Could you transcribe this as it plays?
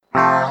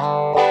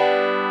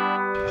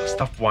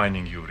Stop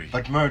whining, Yuri.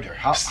 But murder.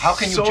 How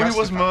can you So justify... he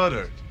was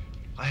murdered.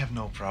 I have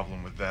no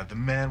problem with that. The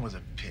man was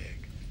a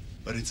pig.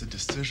 But it's a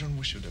decision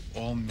we should have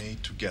all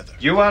made together.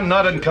 You are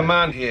not in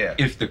command here.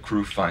 If the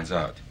crew finds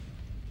out,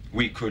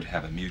 we could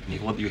have a mutiny.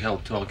 What you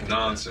held talking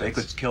Nonsense. about? They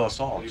could kill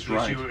us all. That's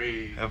right.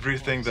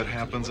 Everything that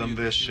happens on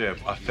this ship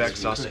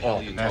affects us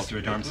all. The master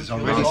at arms is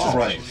already That's said.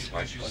 right.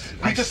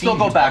 We can still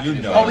go back.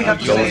 All we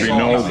have to There say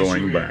will is... be no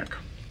going back.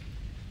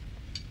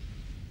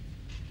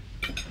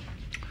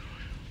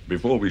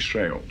 Before we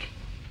sailed,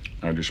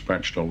 I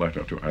dispatched a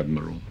letter to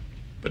Admiral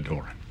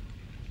Bedorin,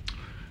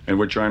 in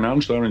which I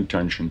announced our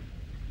intention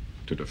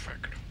to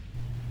defect.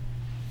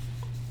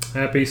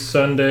 Happy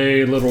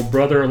Sunday, little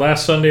brother.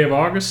 Last Sunday of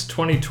August,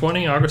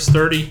 2020, August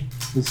 30.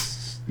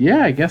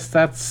 Yeah, I guess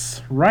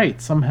that's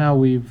right. Somehow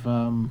we've,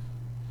 well,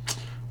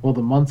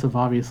 the months have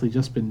obviously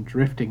just been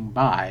drifting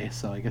by,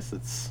 so I guess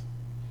it's...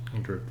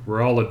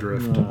 We're all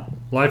adrift.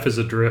 Life is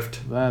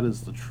adrift. That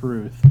is the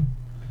truth.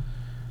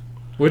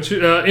 Which,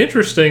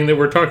 interesting that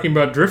we're talking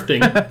about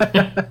drifting.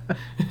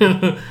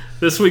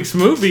 This week's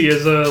movie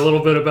is a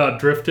little bit about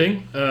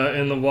drifting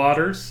in the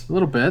waters. A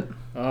little bit.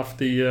 Off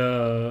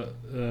the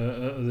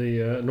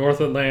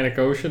North Atlantic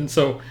Ocean.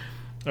 So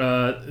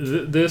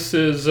this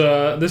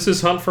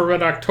is Hunt for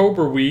Red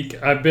October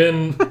week. I've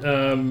been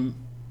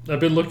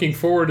looking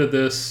forward to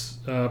this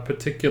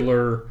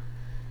particular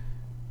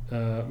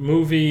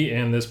movie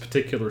and this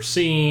particular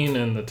scene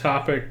and the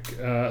topic.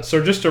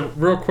 So just a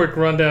real quick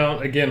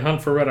rundown. Again,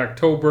 Hunt for Red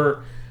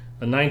October,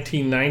 a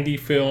 1990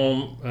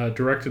 film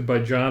directed by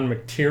John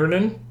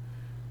McTiernan.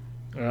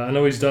 I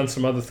know he's done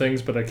some other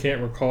things, but I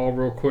can't recall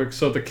real quick.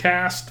 So the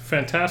cast,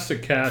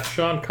 fantastic cast.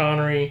 Sean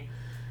Connery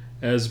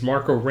as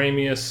Marco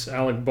Ramius,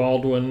 Alec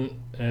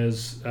Baldwin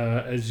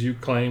as you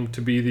claim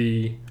to be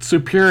the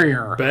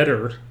superior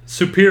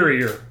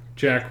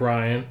Jack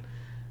Ryan,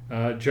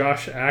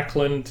 Josh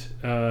Ackland,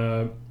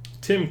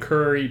 Tim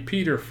Curry,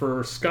 Peter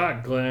Furr,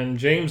 Scott Glenn,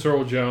 James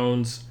Earl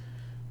Jones,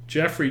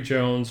 Jeffrey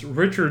Jones,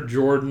 Richard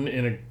Jordan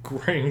in a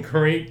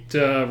great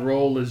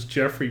role as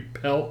Jeffrey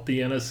Pelt, the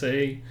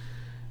NSA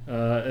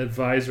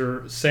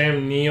advisor,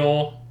 Sam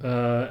Neill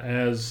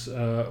as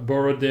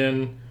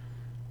Borodin,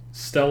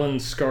 Stellan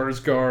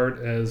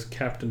Skarsgård as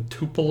Captain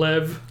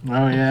Tupolev.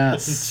 Oh,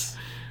 yes.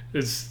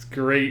 it's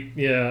great,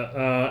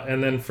 yeah.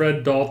 And then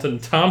Fred Dalton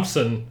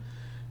Thompson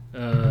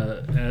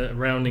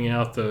rounding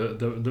out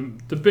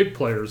the big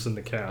players in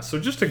the cast. So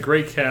just a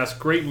great cast,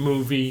 great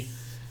movie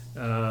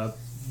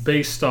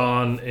based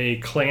on a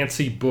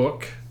Clancy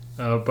book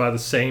by the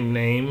same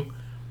name.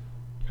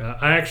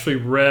 I actually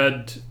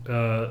read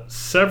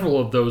several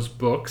of those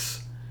books.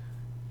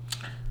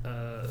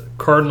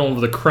 Cardinal of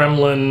the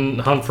Kremlin,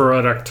 Hunt for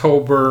Red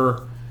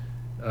October,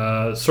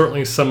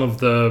 certainly some of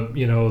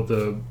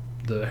the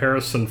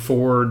Harrison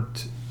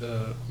Ford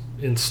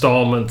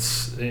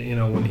installments,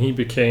 when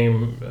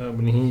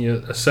he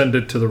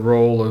ascended to the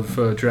role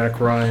of Jack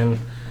Ryan.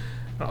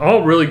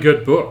 All really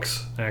good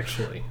books,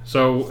 actually.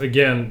 So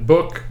again,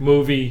 book,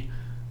 movie,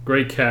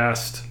 great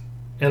cast.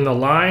 And the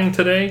line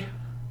today?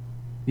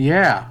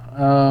 Yeah,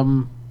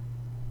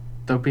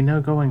 there'll be no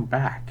going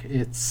back.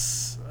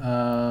 It's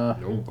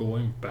no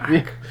going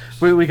back.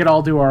 We could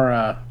all do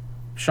our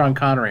Sean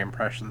Connery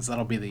impressions.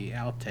 That'll be the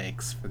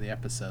outtakes for the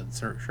episode,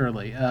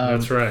 surely.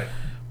 That's right.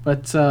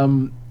 But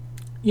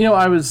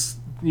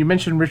you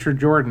mentioned Richard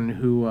Jordan,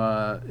 who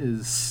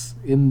is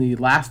in the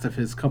last of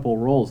his couple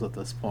roles at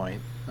this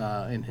point,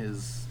 in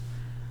his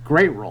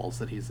great roles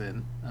that he's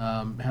in.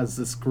 Has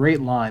this great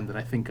line that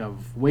I think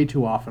of way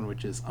too often,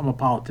 which is, "I'm a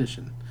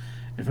politician.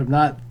 If I'm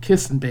not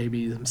kissing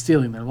babies, I'm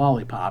stealing their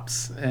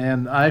lollipops."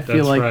 And I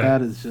feel like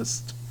that is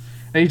just...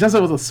 And he does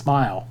it with a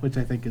smile, which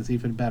I think is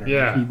even better.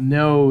 Yeah. He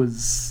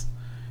knows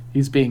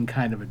he's being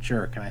kind of a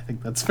jerk, and I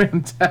think that's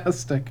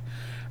fantastic.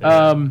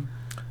 Yeah.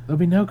 There'll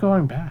be no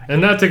going back. And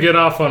not to get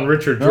off on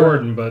Richard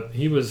Jordan, but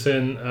he was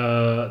in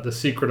The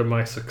Secret of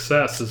My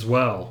Success as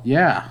well.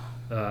 Yeah.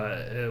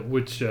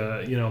 Which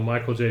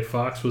Michael J.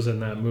 Fox was in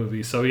that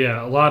movie. So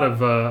yeah, a lot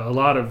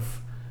of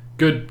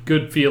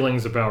good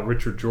feelings about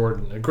Richard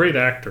Jordan. A great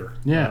actor.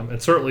 Yeah. And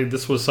certainly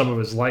this was some of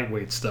his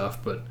lightweight stuff,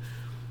 but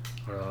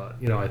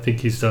I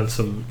think he's done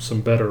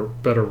some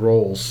better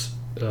roles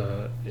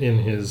in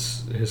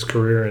his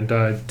career and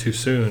died too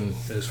soon,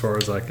 as far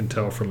as I can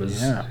tell from his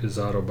his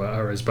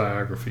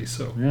biography.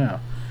 So yeah.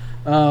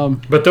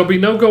 But there'll be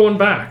no going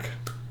back.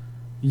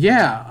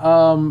 Yeah,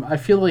 I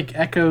feel like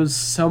echoes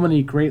so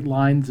many great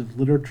lines of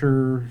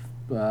literature.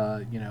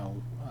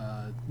 You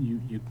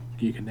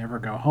can never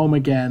go home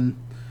again.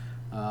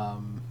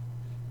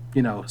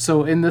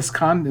 So in this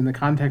in the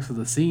context of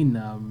the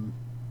scene,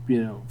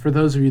 for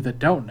those of you that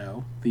don't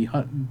know, the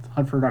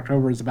Hunt for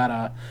October is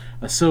about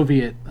a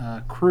Soviet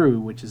crew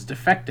which is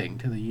defecting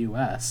to the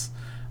U.S.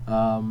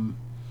 Out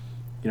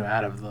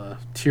of the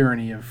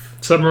tyranny of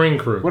submarine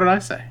crew. What did I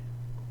say?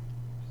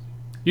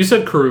 You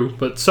said crew,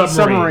 but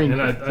submarine.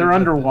 And they're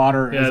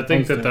underwater. Yeah, as I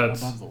think opposed to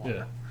that's above the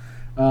water.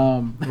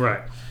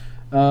 Right.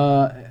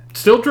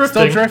 Still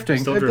drifting. At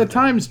the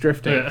time's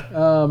drifting.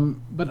 Yeah.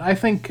 But I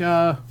think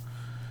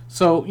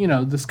So,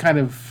 this kind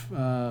of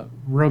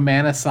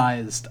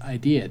romanticized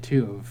idea,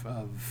 too,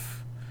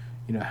 of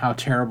how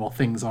terrible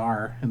things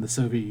are in the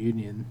Soviet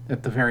Union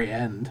at the very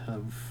end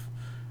of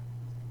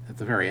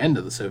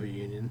the Soviet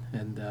Union,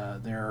 and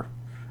they're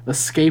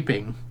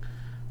escaping.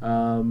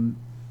 And,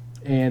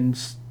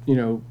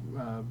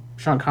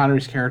 Sean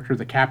Connery's character,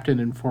 the captain,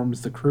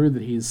 informs the crew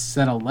that he's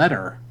sent a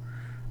letter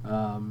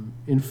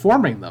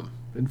informing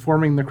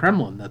the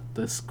Kremlin that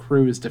this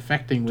crew is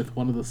defecting with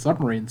one of the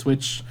submarines,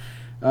 which...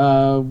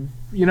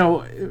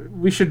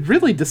 we should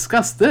really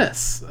discuss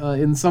this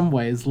in some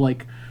ways.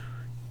 Like,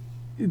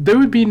 there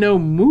would be no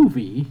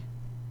movie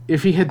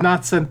if he had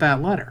not sent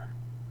that letter.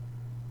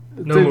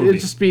 It'd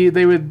just be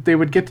they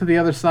would get to the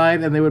other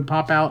side and they would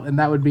pop out and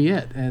that would be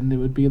it, and it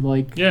would be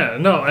like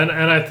and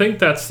I think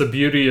that's the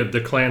beauty of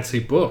the Clancy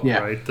book,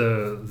 right?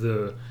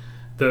 There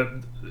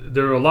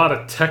are a lot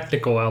of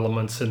technical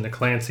elements in the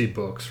Clancy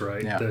books,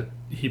 right? That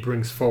he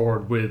brings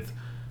forward with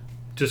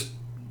just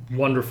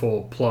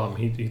wonderful plum.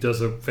 He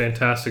does a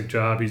fantastic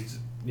job. He's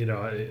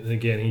and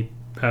again, he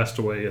passed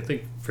away I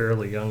think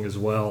fairly young as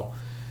well,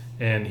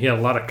 and he had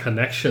a lot of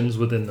connections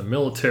within the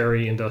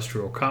military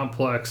industrial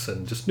complex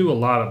and just knew a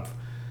lot of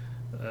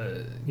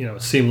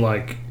seemed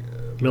like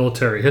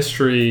military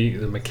history,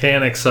 the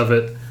mechanics of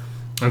it,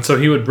 and so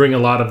he would bring a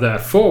lot of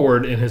that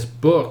forward in his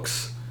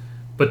books.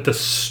 But the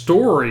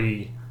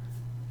story,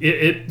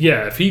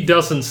 if he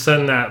doesn't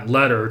send that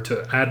letter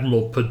to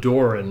Admiral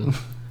Padorin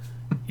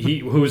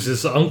who's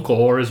his uncle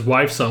or his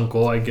wife's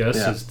uncle, I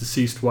guess, his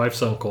deceased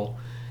wife's uncle.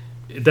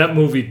 That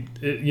movie,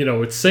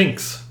 it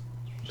sinks.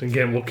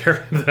 Again, we'll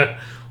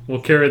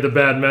carry the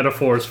bad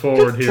metaphors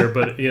forward here,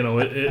 but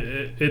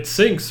it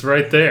sinks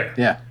right there.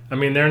 Yeah. I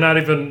mean, they're not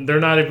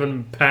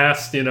even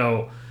past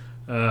the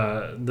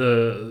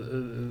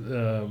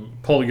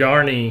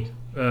Polyarny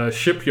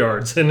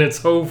shipyards, and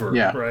it's over.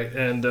 Yeah. Right.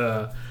 And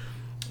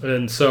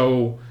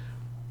so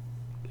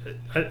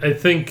I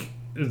think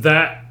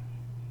that.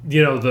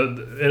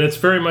 And it's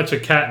very much a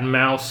cat and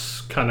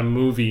mouse kind of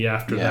movie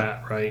after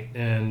that, right?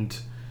 And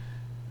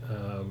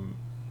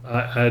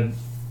I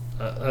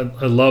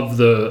love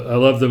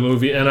the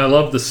movie, and I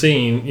love the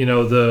scene.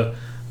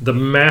 The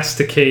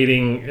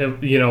masticating.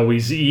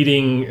 He's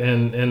eating,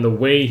 and the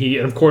way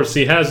and of course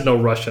he has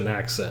no Russian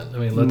accent. I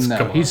mean,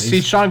 come on.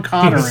 He's Sean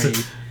Connery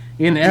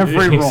in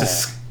every role.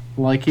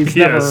 Like he's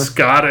never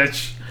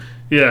Scottish.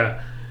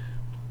 Yeah.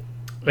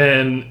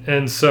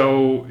 And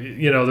so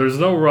there's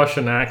no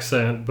Russian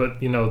accent, but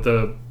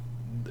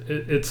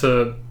it's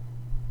a,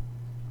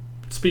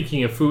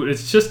 speaking of food,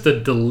 it's just a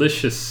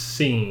delicious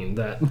scene,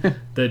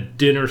 that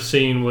dinner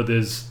scene with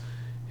his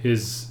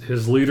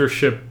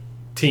leadership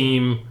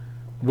team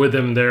with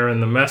him there in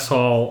the mess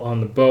hall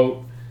on the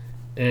boat,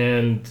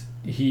 and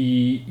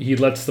he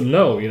lets them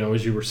know,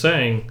 as you were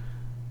saying,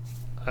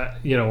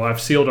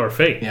 I've sealed our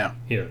fate. Yeah.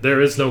 There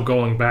is no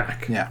going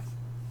back. Yeah.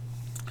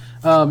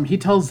 He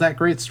tells that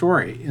great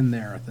story in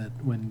there that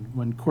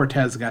when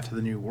Cortez got to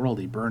the New World,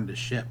 he burned his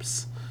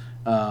ships.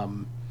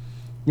 I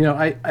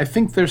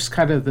think there's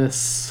kind of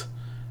this,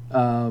 he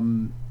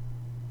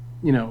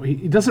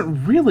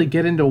doesn't really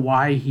get into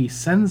why he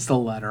sends the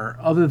letter,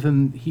 other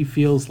than he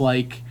feels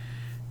like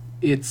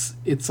it's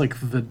like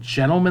the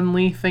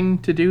gentlemanly thing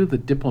to do, the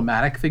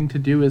diplomatic thing to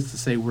do is to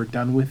say, we're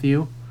done with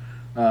you,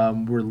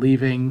 we're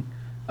leaving.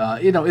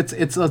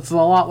 It's a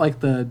lot like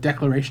the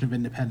Declaration of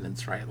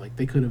Independence, right? Like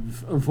they could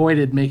have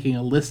avoided making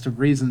a list of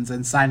reasons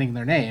and signing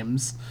their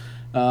names,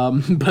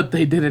 but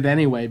they did it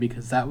anyway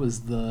because that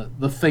was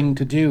the thing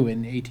to do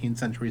in 18th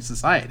century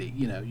society.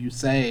 You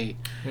say,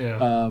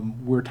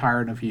 we're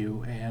tired of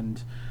you,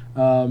 and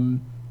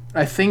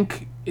I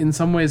think in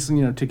some ways,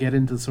 to get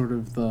into sort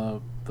of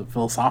the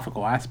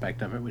philosophical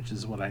aspect of it, which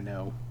is what I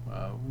know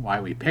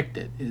why we picked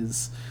it,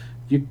 is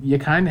you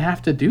kind of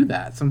have to do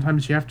that.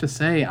 Sometimes you have to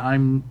say,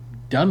 I'm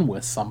done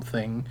with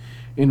something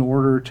in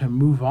order to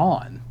move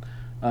on,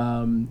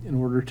 in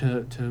order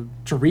to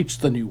reach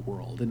the new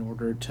world, in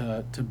order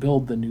to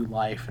build the new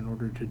life, in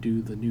order to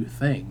do the new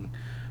thing.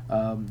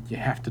 You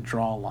have to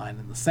draw a line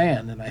in the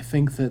sand, and I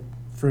think that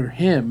for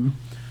him,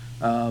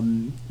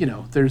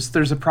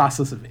 there's a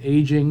process of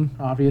aging,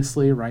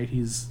 obviously, right?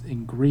 He's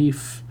in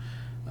grief.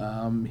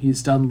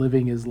 He's done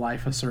living his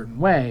life a certain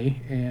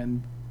way,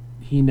 and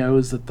he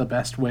knows that the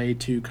best way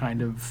to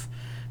kind of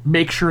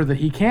make sure that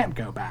he can't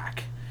go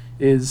back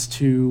is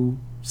to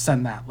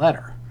send that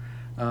letter.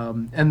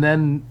 And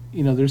then,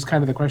 there's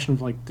kind of the question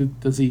of, like,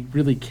 does he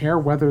really care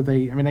whether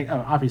they... I mean,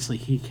 obviously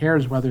he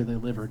cares whether they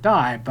live or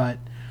die, but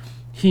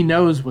he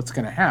knows what's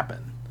going to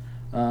happen.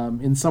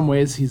 In some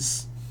ways,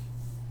 he's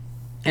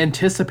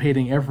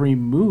anticipating every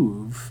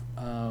move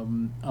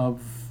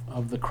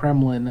of the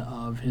Kremlin,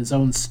 of his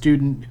own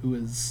student, who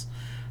is,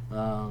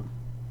 Stellan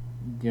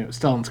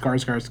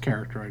Skarsgård's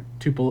character,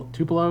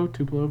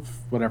 Tupolev,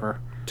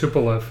 whatever.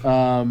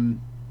 Tupolev.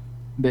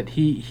 That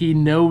he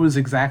knows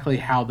exactly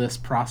how this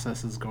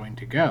process is going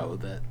to go,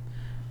 that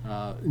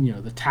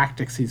the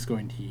tactics he's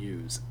going to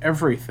use,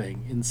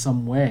 everything in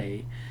some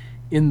way,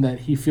 in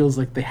that he feels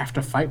like they have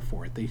to fight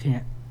for it.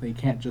 They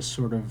can't just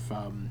sort of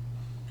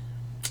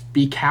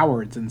be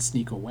cowards and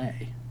sneak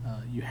away.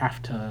 You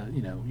have to,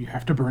 you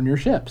have to burn your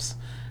ships,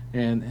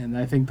 and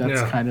I think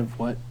that's kind of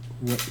what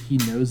he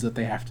knows that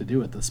they have to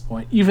do at this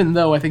point. Even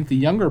though I think the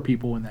younger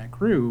people in that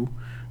crew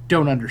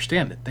don't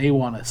understand it, they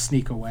want to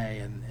sneak away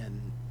and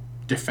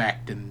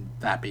defect, and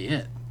that be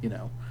it.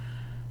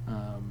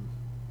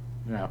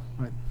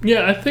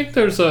 Yeah, I think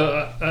there's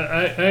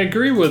I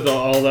agree with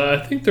all that. I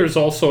think there's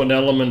also an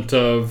element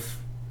of,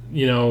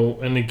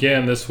 and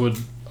again, this would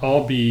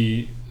all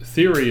be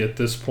theory at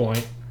this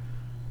point.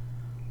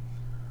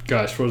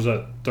 Gosh, what was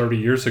that, 30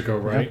 years ago,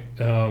 right?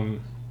 Yep.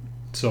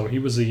 So he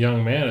was a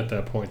young man at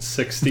that point,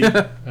 60,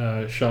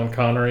 Sean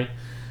Connery.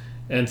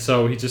 And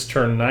so he just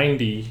turned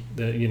 90,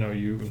 that you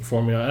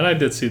informed me on, and I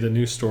did see the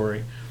news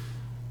story.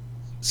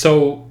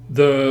 So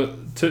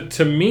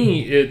to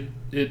me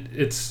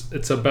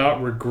it's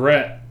about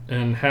regret,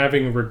 and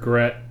having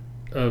regret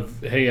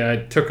of, hey, I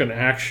took an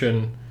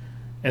action,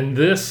 and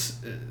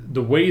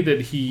the way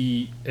that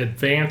he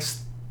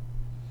advanced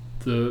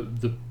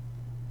the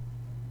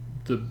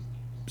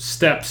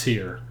steps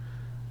here,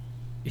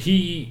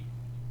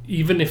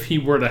 even if he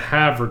were to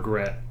have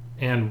regret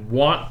and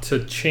want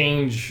to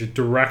change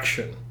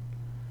direction,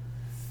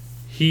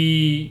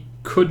 he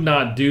could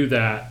not do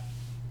that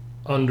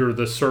under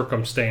the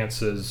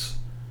circumstances,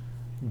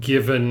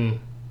 given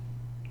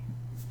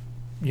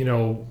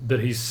that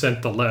he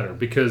sent the letter,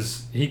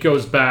 because he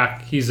goes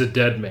back, he's a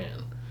dead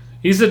man.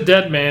 He's a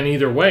dead man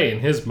either way in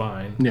his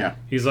mind. Yeah.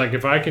 He's like,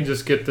 if I can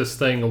just get this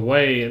thing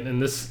away,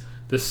 and this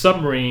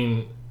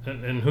submarine,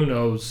 and who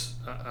knows,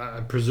 I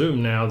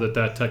presume now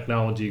that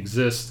technology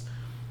exists.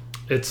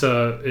 It's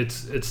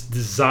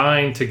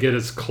designed to get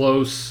as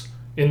close,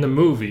 in the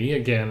movie,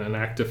 again, an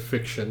act of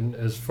fiction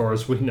as far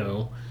as we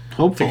know,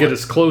 hopefully, to get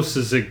as close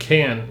as it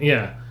can,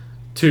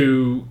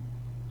 to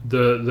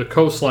the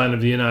coastline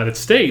of the United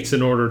States,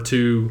 in order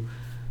to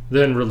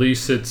then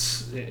release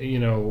its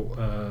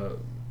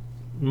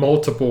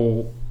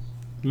multiple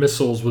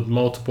missiles with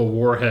multiple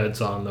warheads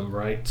on them,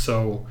 right?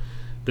 So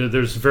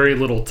there's very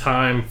little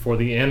time for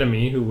the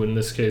enemy, who in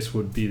this case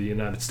would be the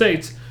United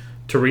States,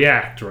 to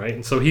react, right?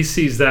 And so he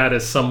sees that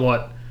as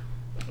somewhat,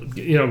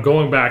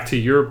 going back to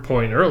your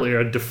point earlier,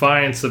 a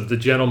defiance of the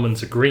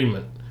gentleman's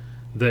agreement,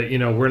 that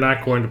we're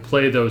not going to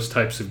play those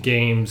types of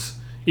games,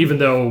 even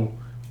though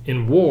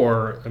in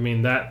war, I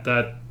mean,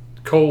 that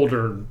cold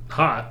or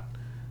hot,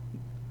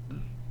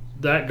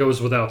 that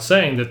goes without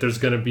saying, that there's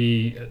going to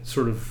be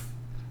sort of,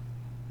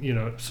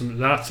 some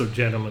not so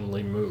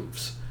gentlemanly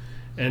moves.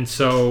 And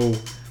so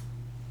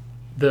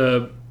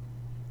the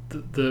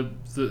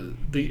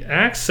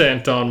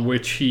accent on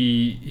which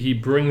he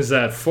brings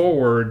that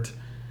forward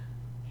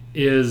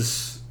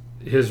is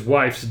his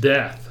wife's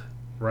death,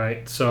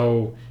 right?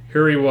 So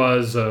here he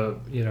was,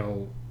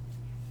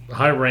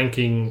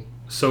 high-ranking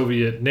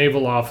Soviet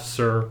naval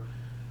officer,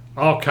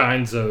 all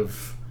kinds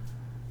of,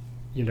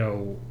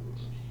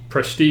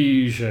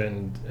 prestige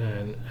and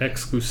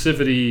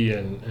exclusivity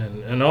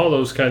and all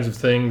those kinds of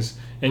things,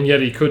 and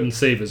yet he couldn't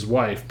save his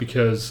wife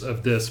because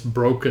of this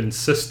broken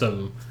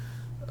system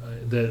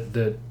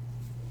that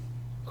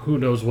who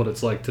knows what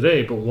it's like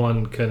today, but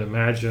one can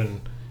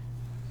imagine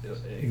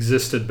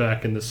existed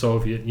back in the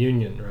Soviet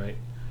Union, right?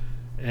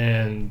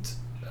 And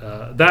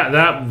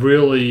that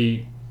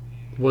really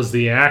was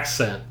the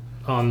accent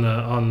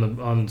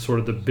on sort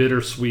of the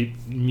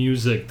bittersweet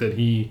music that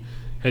he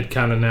had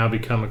kind of now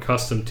become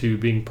accustomed to,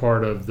 being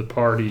part of the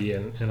party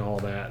and all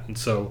that. And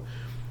so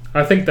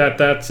I think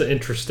that's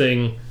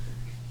interesting.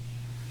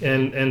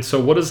 And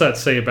so what does that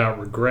say about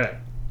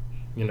regret?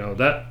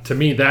 That, to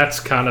me,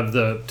 that's kind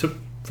of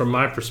from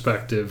my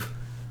perspective,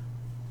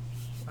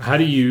 how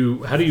do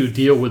you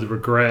deal with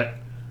regret?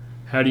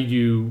 How do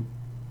you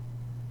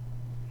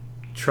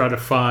try to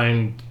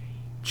find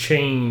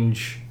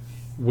change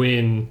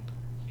when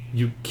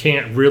you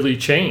can't really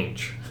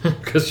change?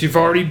 Because you've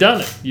already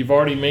done it. You've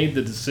already made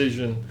the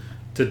decision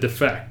to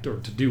defect or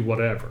to do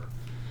whatever.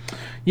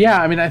 Yeah,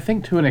 I mean, I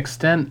think to an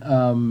extent,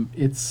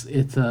 it's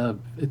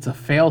a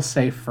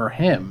fail-safe for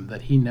him,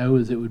 that he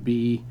knows it would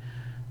be.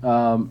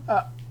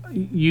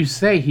 You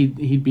say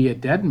he'd be a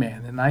dead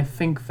man, and I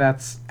think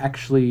that's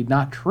actually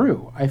not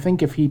true. I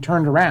think if he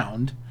turned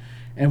around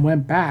and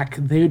went back,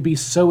 they would be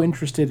so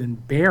interested in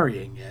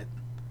burying it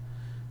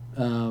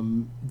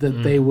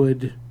that they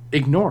would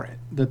ignore it.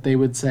 That they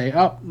would say,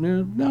 "Oh,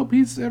 no,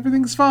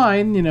 everything's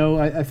fine."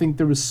 I think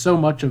there was so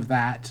much of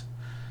that,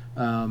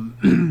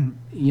 in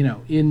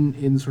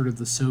sort of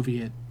the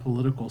Soviet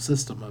political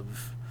system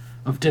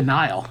of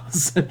denial,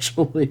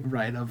 essentially,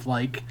 right? Of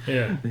like,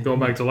 going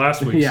back to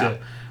last week's.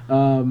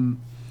 And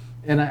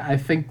I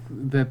think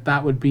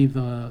that would be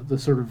the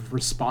sort of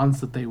response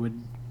that they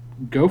would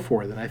go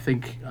for. That I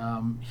think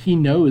he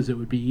knows it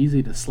would be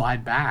easy to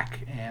slide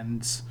back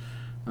and,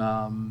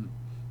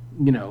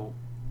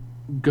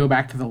 go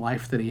back to the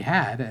life that he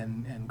had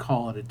and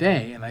call it a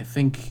day. And I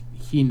think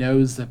he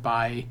knows that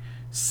by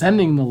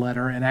sending the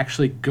letter and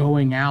actually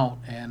going out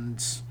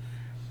and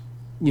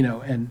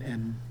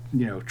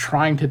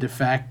trying to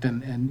defect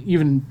and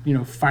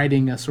even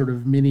fighting a sort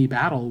of mini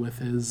battle with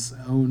his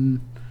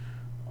own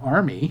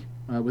army,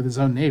 with his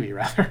own navy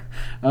rather,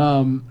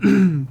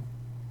 I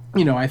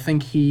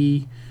think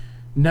he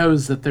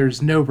knows that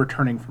there's no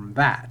returning from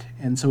that,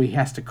 and so he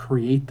has to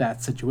create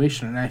that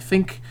situation. And I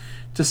think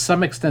to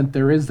some extent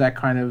there is that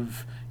kind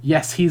of,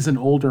 yes, he's an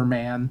older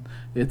man.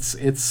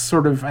 It's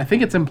sort of, I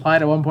think it's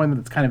implied at one point that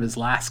it's kind of his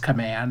last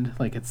command,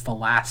 like it's the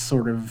last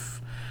sort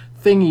of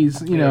thing he's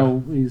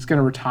he's going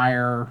to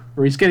retire,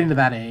 or he's getting to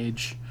that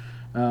age.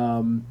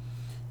 And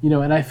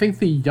I think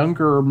the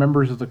younger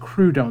members of the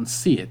crew don't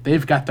see it.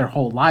 They've got their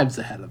whole lives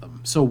ahead of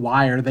them, so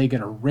why are they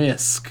going to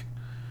risk?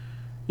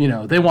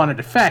 They want to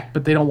defect,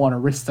 but they don't want to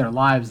risk their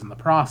lives in the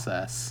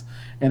process.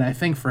 And I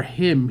think for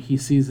him, he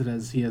sees it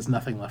as he has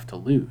nothing left to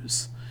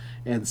lose.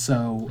 And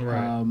so,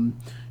 right.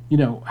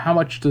 How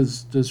much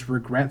does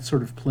regret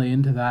sort of play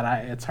into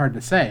that? It's hard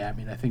to say. I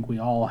mean, I think we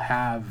all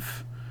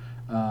have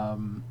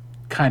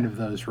kind of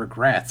those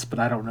regrets, but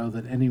I don't know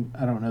that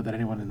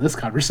anyone in this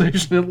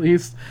conversation, at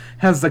least,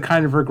 has the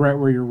kind of regret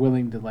where you're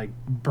willing to like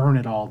burn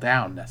it all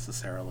down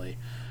necessarily.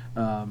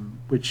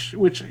 Which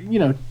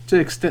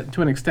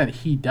to an extent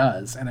he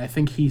does, and I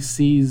think he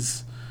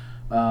sees.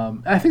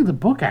 I think the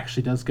book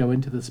actually does go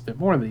into this a bit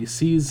more. That he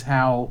sees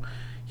how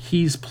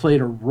he's played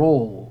a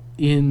role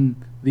in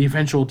the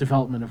eventual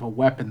development of a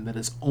weapon that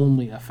is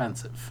only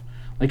offensive.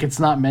 Like, it's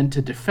not meant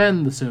to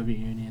defend the Soviet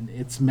Union.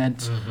 It's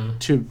meant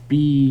to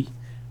be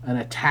an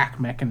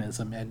attack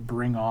mechanism and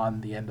bring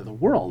on the end of the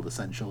world,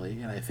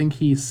 essentially. And I think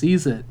he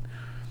sees it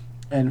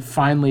and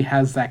finally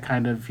has that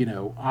kind of,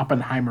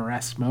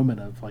 Oppenheimer-esque moment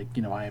of, like,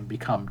 I am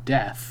become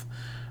death,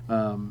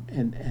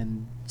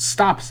 and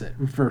stops it,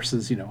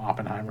 versus,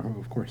 Oppenheimer, who,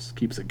 of course,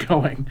 keeps it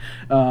going,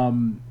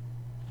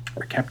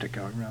 or kept it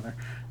going, rather.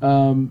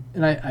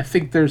 And I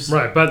think there's...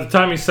 Right, by the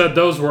time he said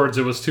those words,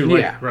 it was too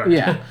late. Yeah, right.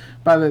 Yeah.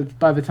 By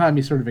the time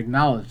he sort of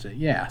acknowledged it,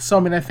 yeah. So, I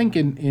mean, I think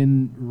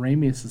in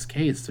Ramius's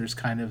case, there's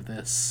kind of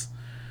this,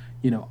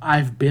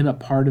 I've been a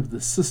part of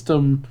the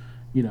system,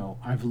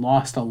 I've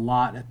lost a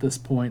lot at this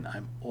point,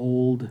 I'm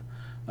old,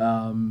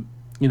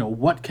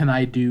 what can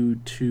I do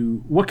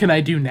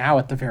now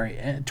at the very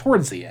end,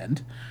 towards the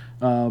end,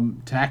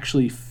 to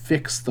actually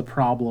fix the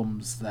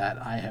problems that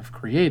I have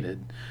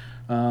created.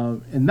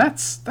 And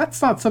that's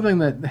not something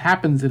that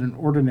happens in an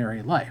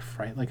ordinary life,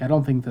 right? Like, I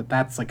don't think that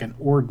that's like an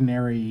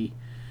ordinary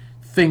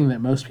thing that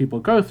most people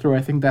go through.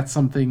 I think that's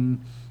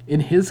something,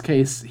 in his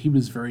case, he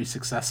was very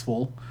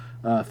successful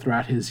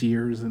throughout his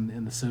years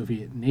in the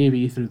Soviet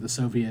Navy, through the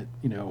Soviet,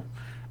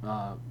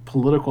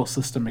 political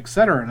system,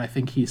 etc. And I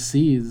think he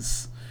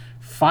sees,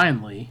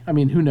 finally, I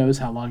mean, who knows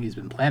how long he's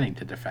been planning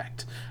to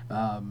defect.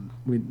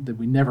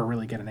 We never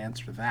really get an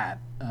answer to that.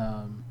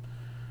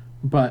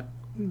 But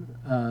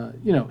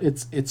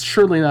it's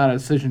surely not a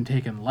decision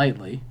taken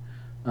lightly.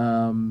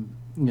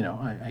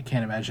 I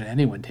can't imagine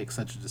anyone takes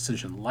such a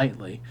decision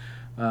lightly.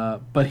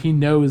 But he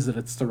knows that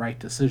it's the right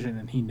decision,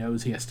 and he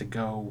knows he has to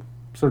go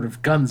sort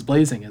of guns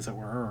blazing, as it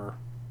were, or,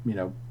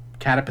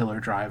 caterpillar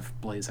drive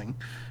blazing,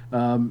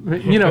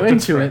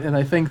 into it. And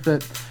I think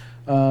that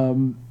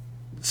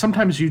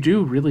sometimes you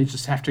do really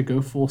just have to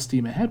go full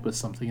steam ahead with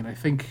something. And I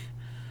think,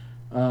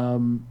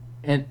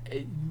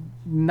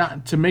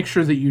 not to make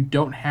sure that you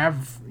don't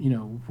have,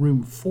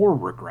 room for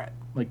regret,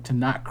 like to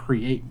not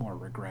create more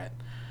regret.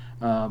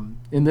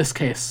 In this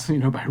case,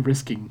 by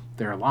risking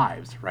their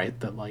lives, right?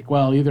 That, like,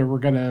 well, either we're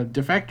going to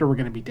defect or we're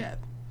going to be dead.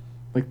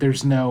 Like,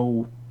 there's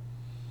no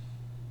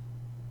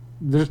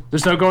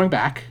going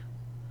back.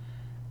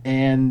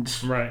 And,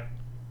 right.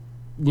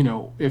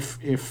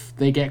 If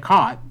they get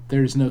caught,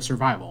 there's no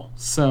survival.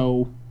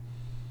 So,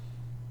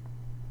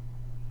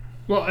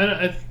 well, and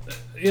I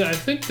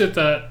think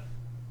that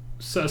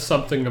says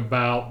something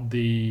about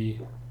the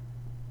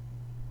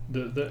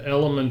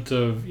element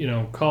of,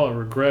 call it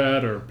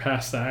regret or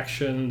past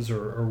actions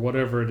or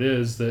whatever it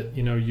is, that,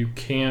 you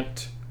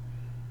can't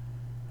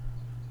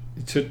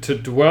to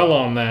dwell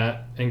on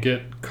that and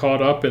get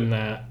caught up in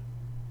that.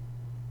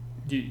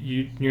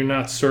 You're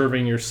not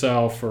serving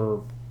yourself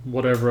or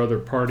whatever other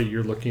party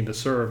you're looking to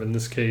serve. In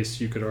this case,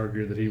 you could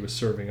argue that he was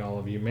serving all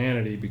of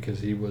humanity, because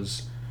he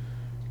was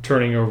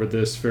turning over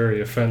this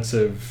very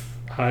offensive,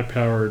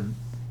 high-powered,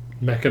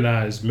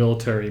 mechanized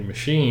military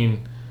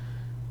machine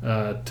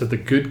to the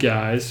good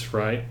guys,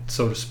 right,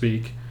 so to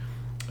speak,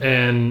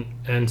 and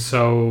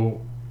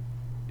so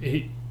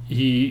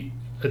he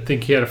I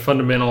think he had a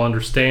fundamental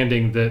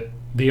understanding that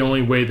the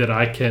only way that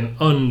I can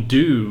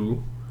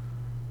undo,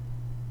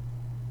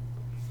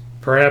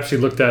 perhaps he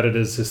looked at it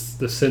as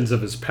the sins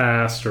of his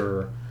past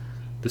or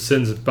the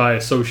sins by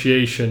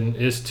association,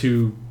 is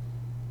to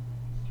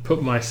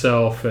put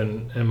myself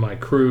and my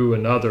crew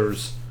and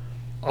others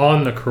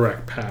on the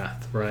correct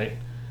path, right,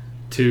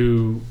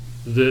 to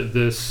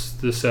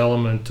this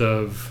element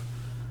of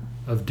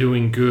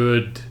doing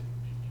good,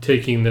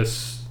 taking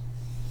this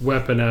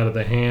weapon out of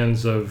the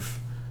hands of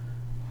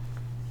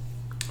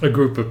a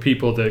group of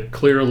people that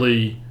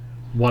clearly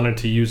wanted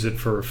to use it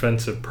for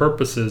offensive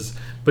purposes.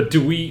 But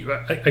do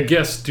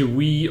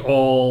we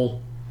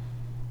all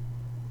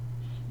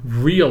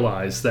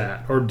realize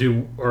that,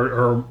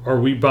 or are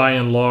we by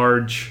and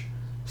large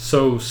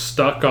so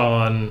stuck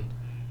on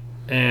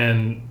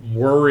and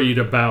worried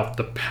about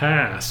the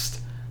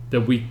past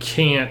that we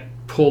can't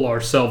pull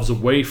ourselves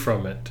away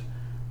from it,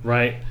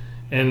 right?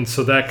 And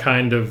so that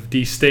kind of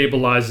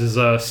destabilizes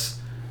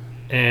us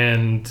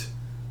and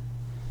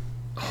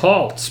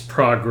halts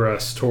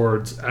progress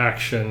towards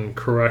action,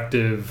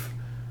 corrective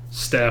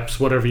steps,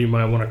 whatever you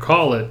might want to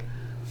call it,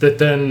 that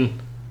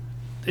then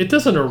it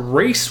doesn't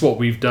erase what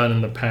we've done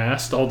in the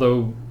past,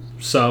 although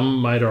some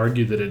might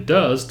argue that it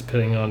does,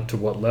 depending on to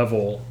what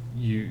level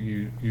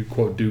you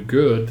quote do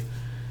good.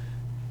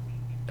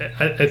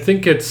 I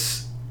think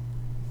it's,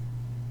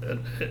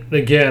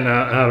 again,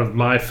 out of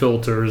my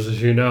filters,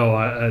 as you know,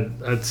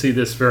 I'd see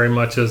this very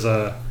much as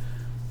a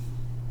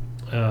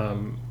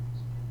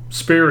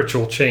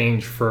spiritual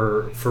change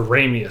for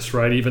Ramius,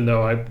 right? Even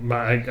though I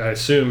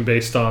assume,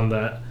 based on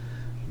that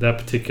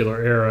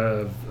particular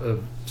era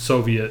of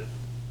Soviet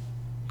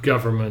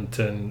government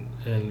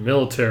and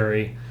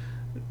military,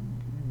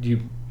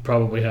 you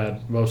probably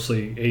had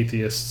mostly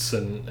atheists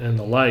and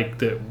the like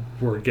that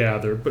were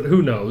gathered. But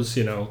who knows?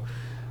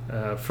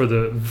 For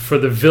the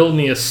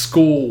Vilnius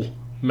school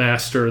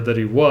master that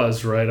he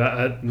was,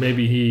 right?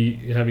 Maybe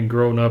he, having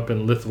grown up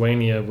in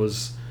Lithuania,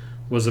 was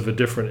of a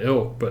different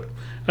ilk. But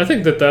I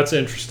think that's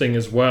interesting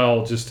as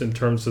well, just in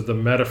terms of the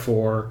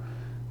metaphor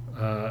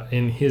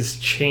in his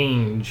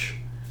change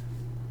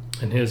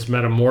and his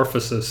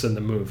metamorphosis in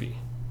the movie.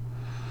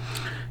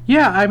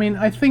 Yeah, I mean,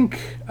 I think,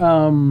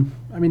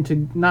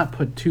 to not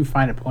put too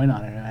fine a point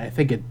on it, I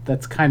think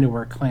that's kind of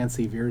where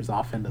Clancy veers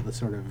off into the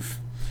sort of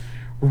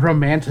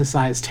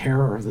romanticized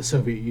terror of the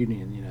Soviet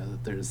Union,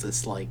 that there's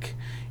this, like,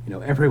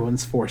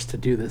 everyone's forced to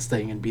do this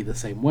thing and be the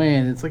same way,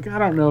 and it's like, I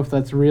don't know if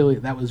that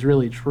was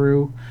really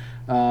true.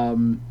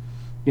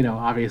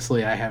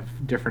 Obviously I have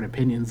different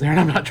opinions there, and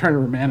I'm not trying to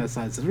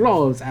romanticize it at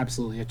all. It was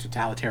absolutely a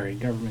totalitarian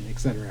government,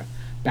 etc.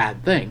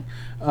 Bad thing.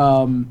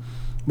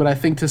 But I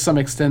think to some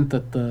extent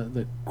that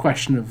the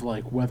question of,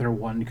 like, whether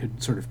one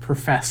could sort of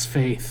profess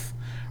faith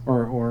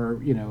or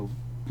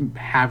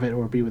have it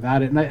or be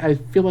without it, and I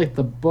feel like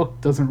the book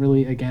doesn't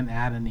really, again,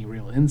 add any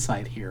real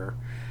insight here.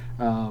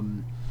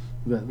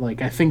 That,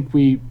 like, I think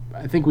we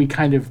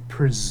kind of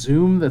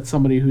presume that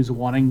somebody who's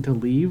wanting to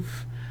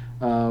leave,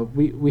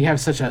 we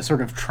have such a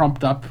sort of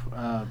trumped up,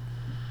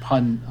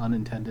 pun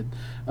unintended,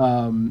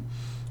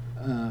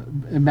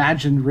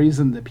 imagined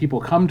reason that people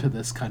come to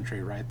this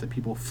country, right? That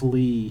people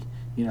flee,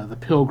 the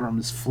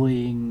pilgrims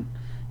fleeing,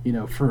 in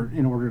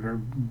order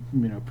to,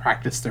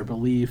 practice their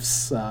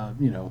beliefs.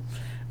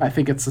 I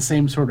think it's the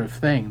same sort of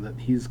thing that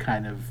he's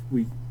kind of,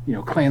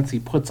 Clancy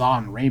puts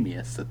on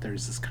Ramius, that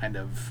there's this kind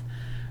of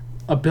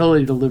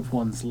ability to live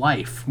one's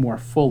life more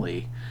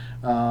fully.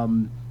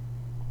 And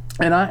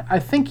I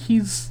think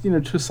he's,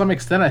 to some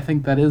extent, I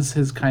think that is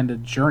his kind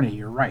of journey.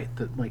 You're right,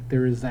 that, like,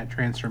 there is that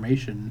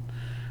transformation,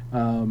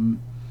 that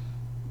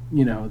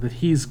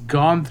he's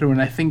gone through,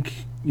 and I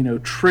think,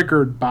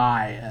 triggered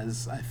by,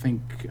 as I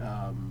think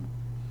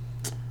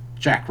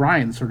Jack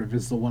Ryan sort of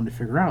is the one to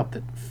figure out,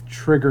 that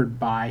triggered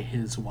by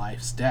his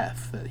wife's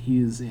death, that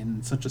he's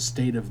in such a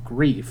state of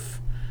grief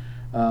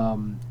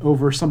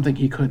over something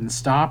he couldn't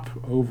stop,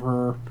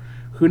 over,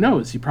 who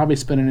knows, he probably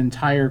spent an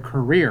entire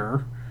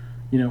career,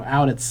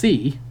 out at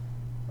sea,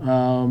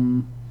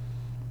 not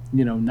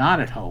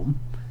at home,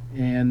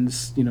 and,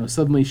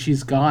 suddenly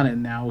she's gone,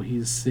 and now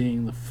he's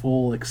seeing the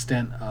full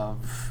extent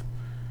of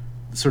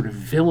sort of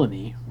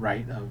villainy,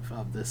 right,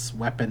 of this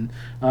weapon.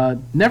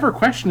 Never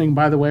questioning,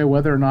 by the way,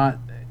 whether or not,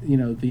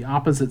 the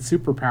opposite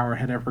superpower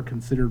had ever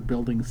considered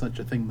building such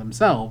a thing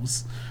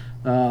themselves,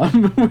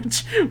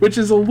 which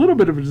is a little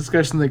bit of a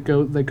discussion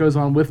that goes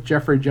on with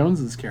Jeffrey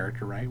Jones's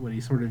character, right? When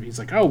he's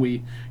like, oh,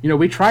 we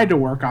tried to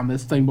work on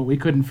this thing, but we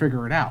couldn't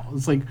figure it out.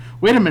 It's like,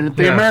 wait a minute,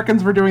 the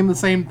Americans were doing the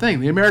same thing.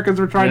 The Americans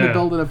were trying to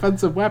build an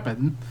offensive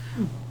weapon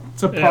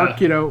to park,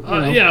 and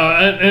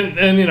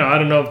I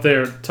don't know if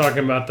they're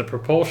talking about the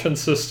propulsion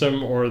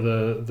system or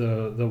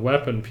the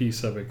weapon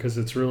piece of it, because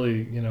it's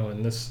really,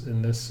 in this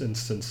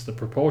instance, the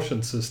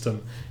propulsion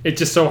system. It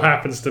just so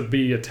happens to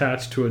be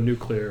attached to a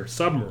nuclear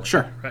submarine.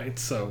 Sure. Right.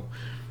 So,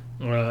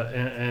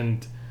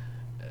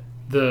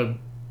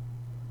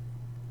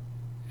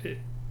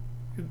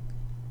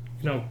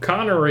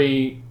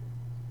 Connery,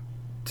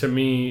 to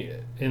me,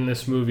 in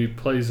this movie,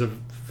 plays a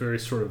very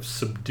sort of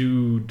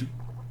subdued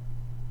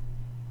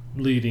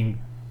leading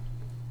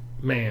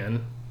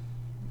man,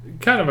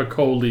 kind of a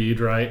co-lead,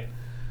 right?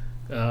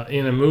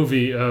 In a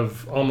movie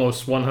of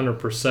almost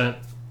 100%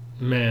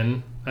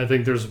 men. I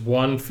think there's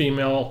one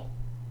female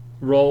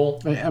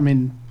role. I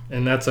mean,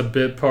 and that's a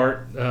bit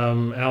part.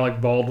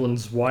 Alec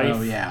Baldwin's wife.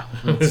 Oh yeah,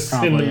 is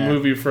in the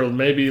movie for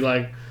maybe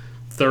like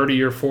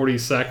 30 or 40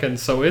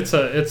 seconds. So it's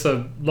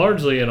a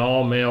largely an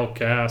all male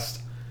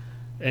cast,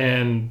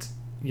 and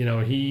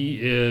he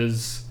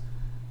is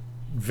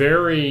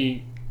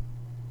very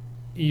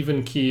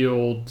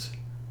even-keeled,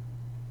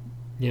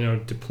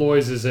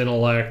 deploys his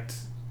intellect,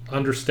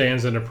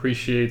 understands and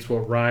appreciates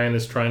what Ryan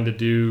is trying to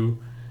do,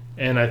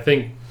 and I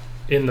think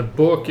in the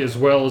book as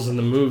well as in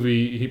the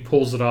movie he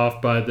pulls it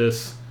off by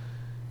this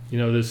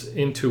this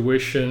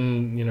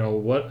intuition,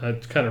 what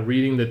kind of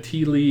reading the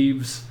tea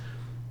leaves,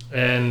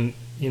 and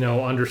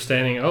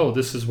understanding, oh,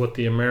 this is what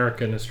the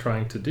American is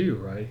trying to do,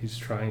 right? He's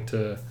trying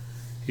to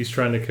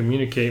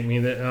communicate me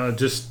that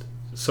just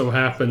so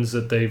happens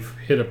that they've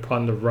hit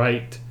upon the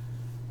right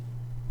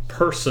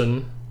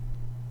person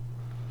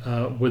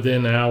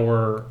within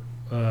our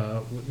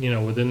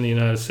within the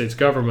United States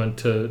government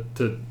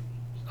to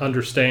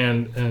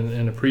understand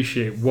and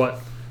appreciate what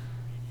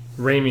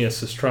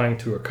Ramius is trying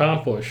to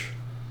accomplish.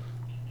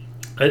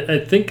 I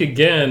think,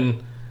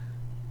 again,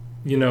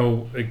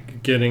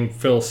 getting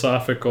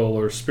philosophical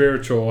or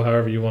spiritual,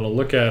 however you want to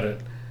look at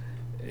it,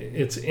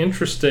 it's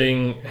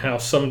interesting how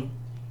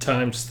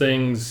sometimes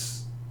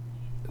things,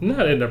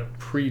 not in a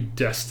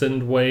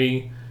predestined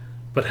way,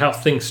 but how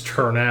things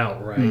turn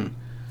out, right?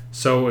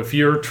 So if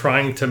you're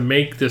trying to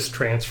make this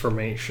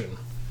transformation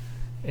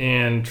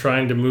and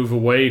trying to move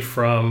away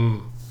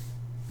from,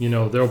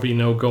 there'll be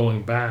no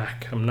going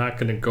back. I'm not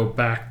going to go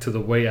back to the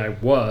way I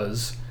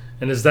was.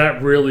 And is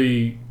that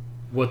really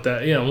what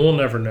that, we'll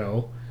never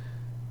know.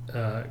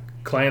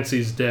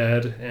 Clancy's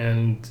dead,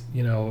 and,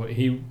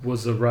 he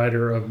was a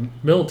writer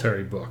of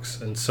military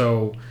books. And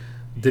so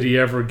did he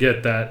ever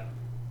get that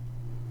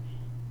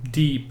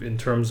deep in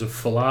terms of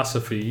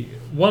philosophy?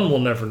 One will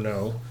never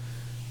know.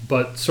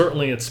 But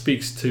certainly it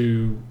speaks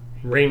to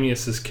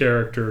Ramius's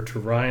character, to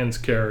Ryan's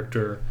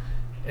character,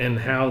 and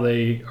how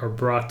they are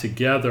brought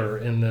together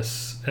in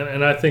this.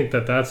 And I think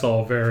that that's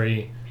all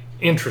very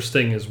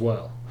interesting as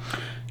well.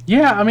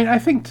 Yeah, I mean, I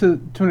think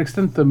to an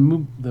extent the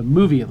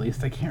movie, at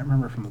least, I can't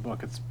remember from the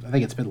book. I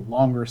think it's been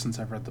longer since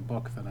I've read the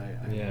book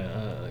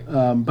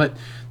than but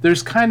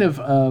there's kind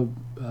of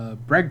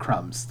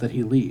breadcrumbs that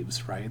he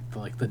leaves, right?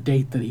 Like the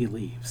date that he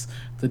leaves,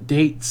 the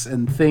dates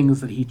and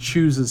things that he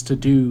chooses to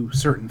do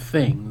certain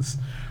things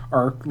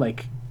are,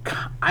 like,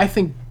 I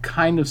think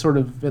kind of sort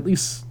of at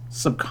least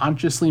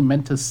subconsciously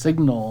meant to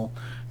signal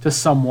to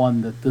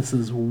someone that this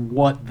is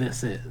what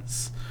this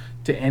is,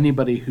 to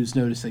anybody who's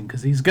noticing,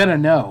 because he's gonna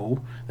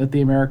know that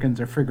the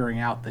Americans are figuring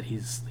out that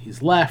he's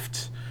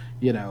left,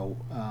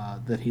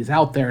 that he's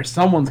out there.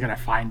 Someone's gonna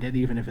find it,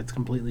 even if it's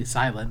completely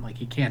silent. Like,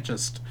 he can't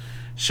just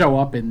show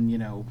up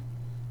in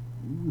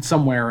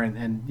somewhere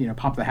and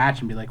pop the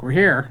hatch and be like, we're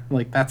here.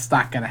 Like, that's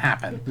not gonna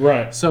happen.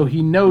 Right. So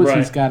he knows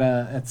he's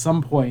gotta at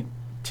some point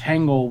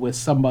tangle with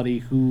somebody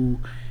who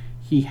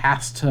he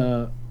has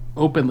to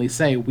openly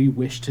say, we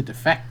wish to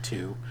defect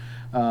to.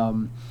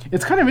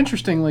 It's kind of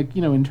interesting, like,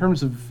 in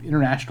terms of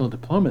international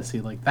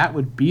diplomacy, like, that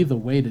would be the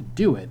way to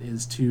do it,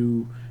 is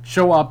to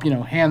show up,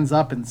 hands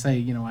up, and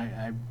say,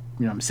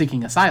 I'm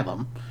seeking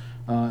asylum.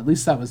 At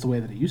least that was the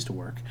way that it used to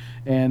work.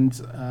 And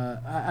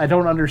I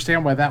don't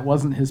understand why that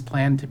wasn't his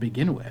plan to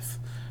begin with.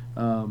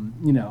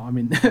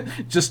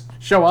 Just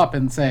show up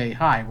and say,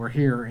 hi, we're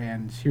here,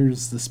 and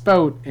here's this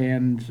boat,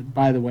 and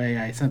by the way,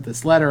 I sent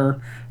this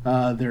letter.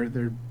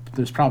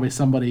 There's probably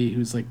somebody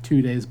who's like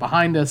 2 days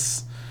behind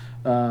us.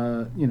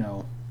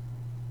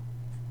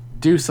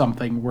 Do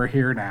something. We're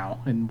here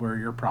now, and we're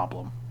your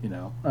problem.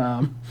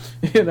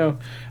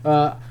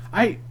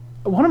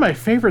 One of my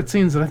favorite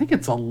scenes, and I think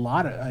it's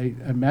I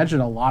imagine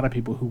a lot of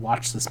people who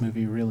watch this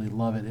movie really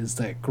love it, is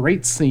that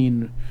great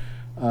scene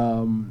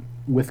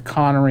with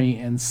Connery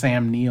and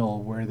Sam Neill,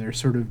 where they're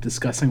sort of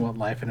discussing what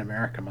life in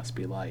America must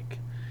be like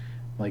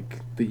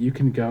that you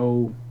can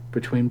go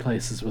between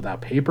places without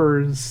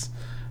papers.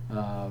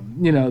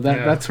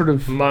 That sort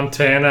of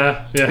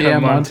Montana.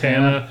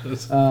 Montana.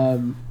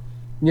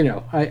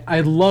 I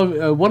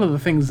love one of the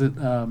things that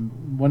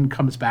one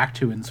comes back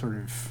to in sort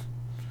of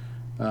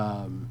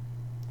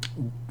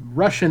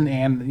Russian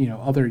and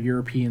other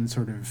European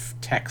sort of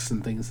texts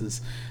and things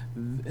is,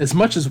 as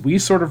much as we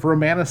sort of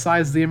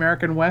romanticize the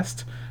American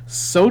West,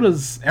 so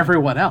does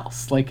everyone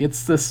else. Like,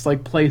 it's this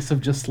like place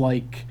of just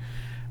like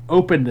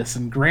openness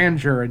and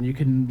grandeur, and you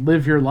can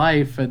live your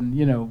life, and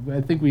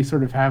I think we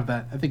sort of have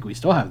that. I think we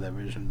still have that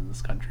vision in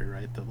this country,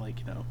 right? That,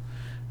 like,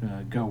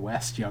 go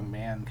west, young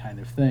man kind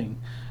of thing.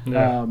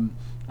 Yeah.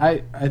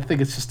 I think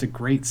it's just a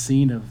great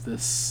scene of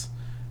this,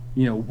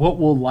 what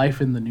will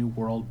life in the new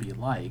world be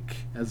like,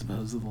 as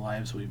opposed to the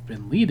lives we've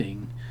been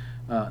leading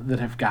that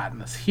have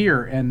gotten us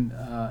here. And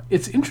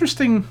it's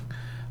interesting.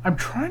 I'm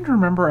trying to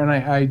remember, and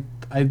I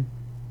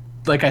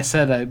like I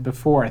said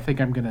before, I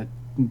think I'm gonna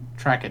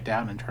track it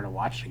down and try to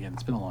watch it again.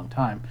 It's been a long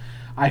time.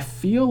 I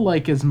feel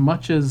like as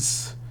much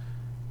as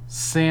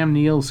Sam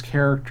Neill's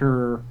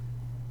character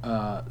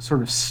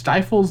sort of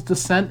stifles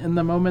dissent in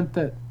the moment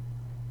that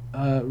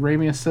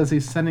Ramius says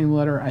he's sending the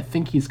letter, I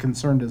think he's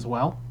concerned as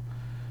well.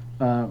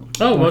 Most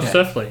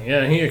definitely.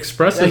 Yeah, he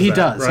expresses he that,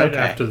 does, right?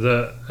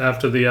 okay.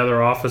 After the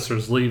other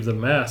officers leave the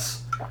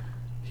mess,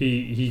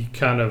 he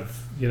kind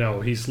of,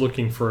 he's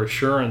looking for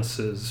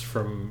assurances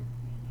from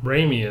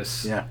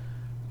Ramius. Yeah.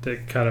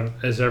 That kind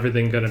of, is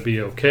everything going to be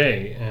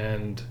okay?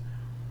 And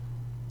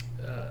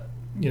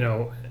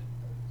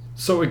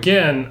so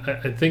again,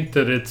 I think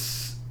that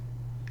it's,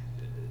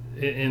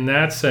 in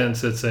that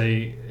sense, it's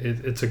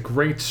a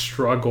great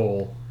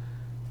struggle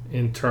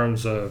in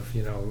terms of,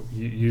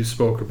 you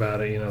spoke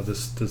about it,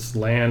 this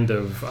land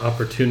of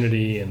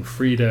opportunity and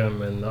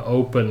freedom and the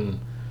open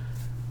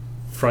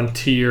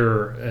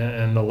frontier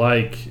and the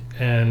like,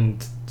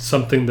 and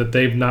something that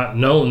they've not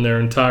known their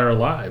entire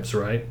lives,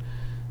 right?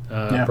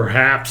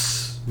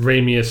 Perhaps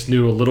Ramius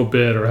knew a little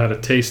bit or had a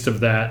taste of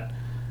that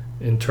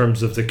in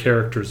terms of the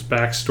character's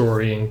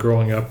backstory and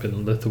growing up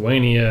in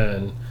Lithuania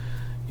and,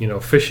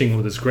 fishing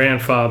with his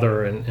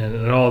grandfather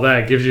and all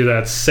that. It gives you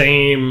that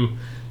same,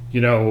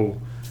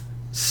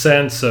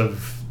 sense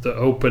of the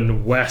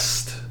open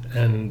West,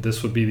 and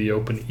this would be the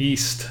open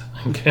East,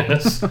 I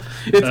guess.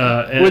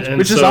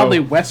 Which is oddly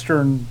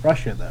Western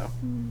Russia, though.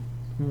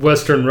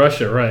 Western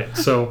Russia, right.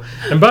 So,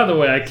 and by the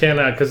way, I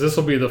cannot, because this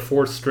will be the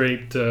fourth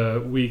straight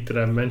week that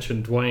I've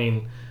mentioned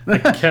Dwayne. I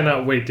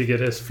cannot wait to get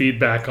his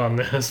feedback on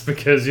this,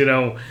 because,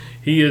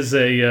 he is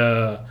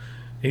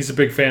he's a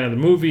big fan of the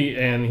movie,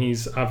 and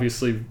he's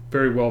obviously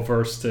very well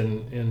versed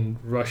in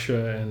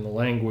Russia and the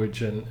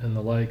language and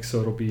the like,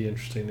 so it'll be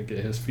interesting to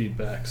get his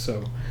feedback.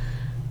 So,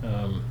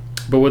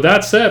 but with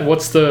that said,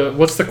 what's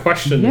the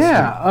question?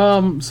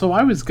 Yeah, so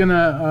I was going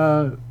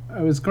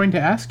to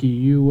ask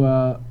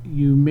you,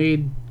 you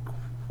made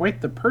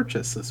quite the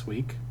purchase this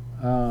week,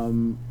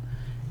 and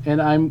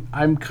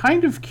I'm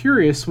kind of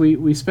curious.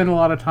 We spent a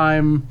lot of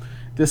time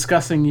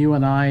discussing, you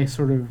and I,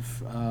 sort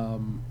of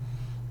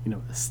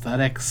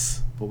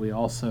aesthetics, but we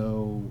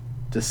also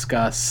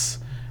discuss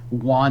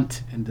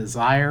want and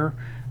desire.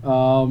 I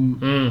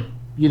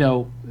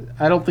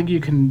don't think you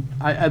can.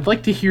 I'd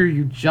like to hear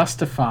you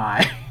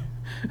justify.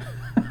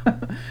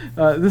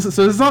 This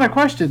is not a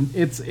question.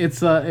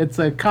 It's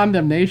a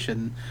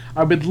condemnation.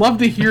 I would love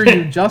to hear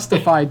you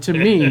justify to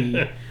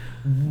me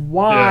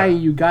why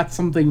you got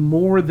something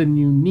more than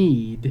you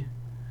need.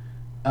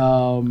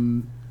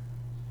 And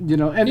you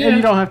don't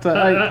have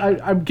to.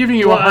 I'm giving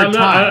you a hard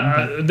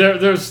time.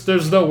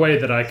 There's no way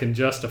that I can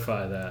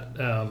justify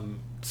that.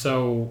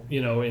 So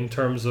in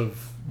terms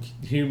of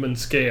human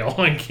scale,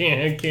 I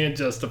can't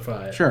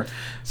justify it. Sure.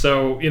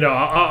 So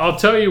I'll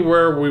tell you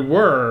where we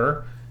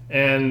were.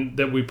 And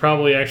that we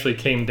probably actually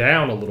came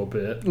down a little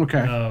bit,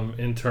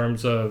 in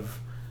terms of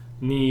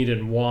need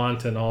and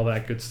want and all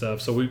that good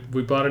stuff. So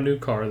we bought a new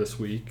car this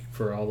week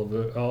for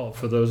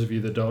for those of you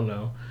that don't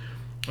know.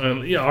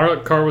 Our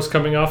car was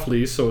coming off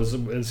lease, so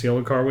it's the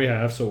only car we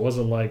have. So it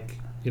wasn't like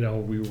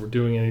we were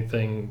doing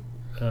anything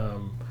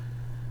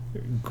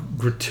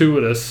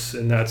gratuitous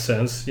in that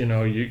sense.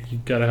 You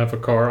got to have a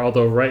car.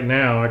 Although right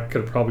now I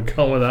could have probably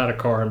gone without a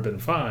car and been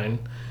fine,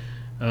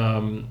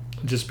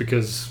 just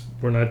because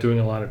we're not doing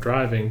a lot of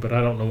driving, but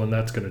I don't know when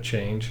that's going to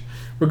change.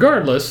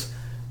 Regardless,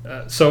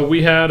 so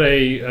we had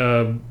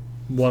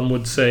one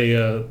would say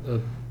a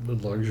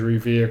luxury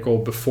vehicle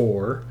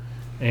before,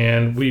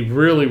 and we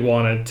really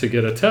wanted to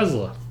get a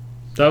Tesla.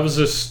 That was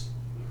just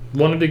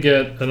wanted to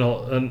get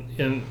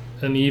an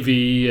EV,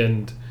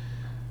 and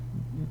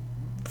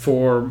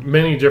for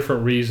many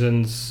different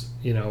reasons.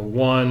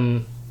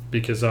 One,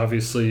 because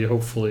obviously,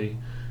 hopefully,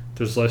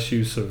 there's less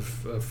use of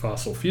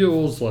fossil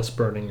fuels, less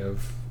burning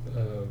of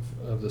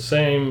the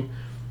same,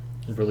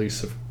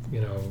 release of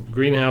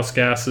greenhouse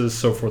gases,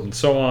 so forth and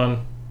so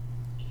on.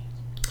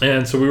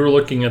 And so we were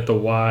looking at the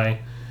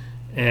why,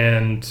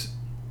 and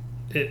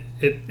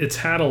it's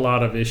had a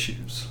lot of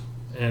issues,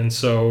 and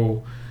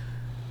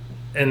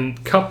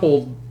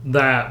coupled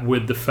that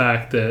with the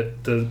fact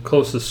that the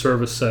closest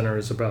service center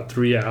is about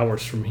 3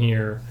 hours from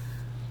here.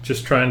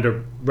 Just trying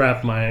to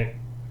wrap my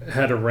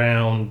head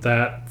around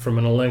that from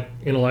an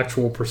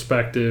intellectual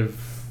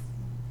perspective,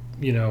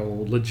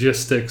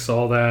 logistics,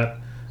 all that,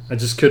 I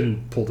just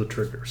couldn't pull the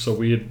trigger. So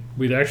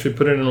we'd actually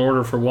put in an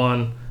order for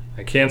one.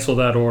 I canceled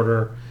that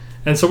order,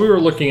 and so we were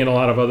looking at a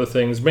lot of other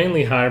things,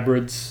 mainly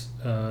hybrids.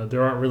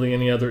 There aren't really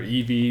any other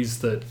EVs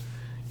that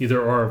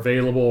either are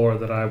available or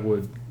that I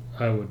would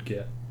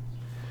get.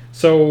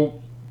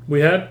 So we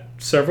had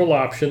several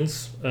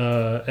options,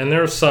 and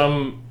there are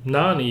some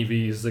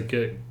non-EVs that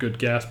get good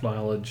gas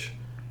mileage,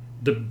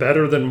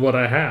 better than what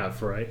I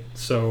have, right?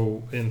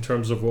 So in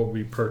terms of what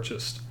we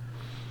purchased.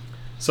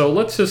 So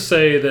let's just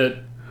say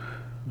that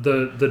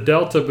the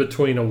delta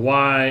between a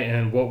Y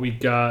and what we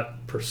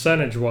got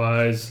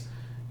percentage-wise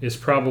is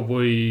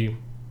probably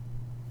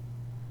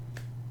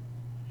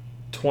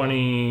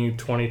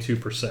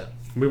 22%.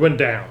 We went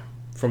down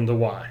from the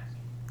Y.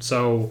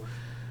 So,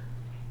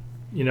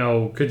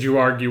 could you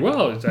argue,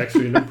 well, it's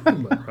actually an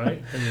improvement,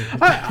 right?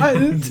 I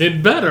mean, it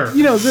did better.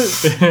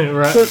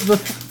 Right?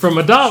 From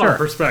a dollar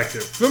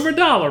perspective. From a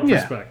dollar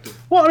perspective.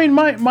 Well, I mean,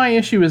 my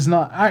issue is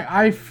not.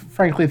 I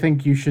frankly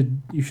think you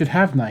should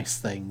have nice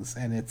things,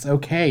 and it's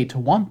okay to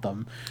want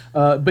them.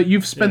 But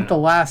you've spent the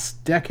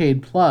last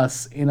decade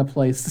plus in a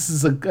place. This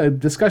is a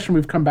discussion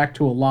we've come back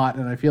to a lot,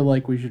 and I feel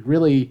like we should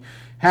really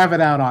have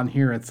it out on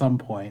here at some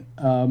point.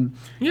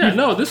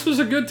 This was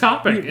a good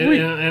topic,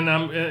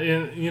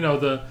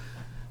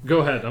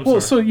 Go ahead. I'm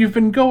sorry. So you've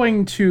been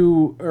going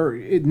to, or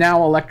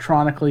now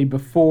electronically.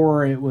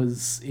 Before it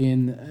was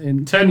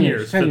in 10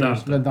 years.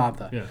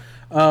 Vedanta. Yeah.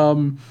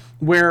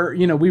 where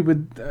we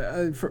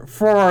would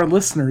for our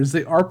listeners,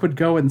 the ARP would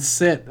go and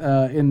sit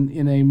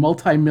in a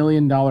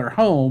multi-million-dollar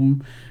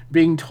home,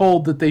 being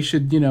told that they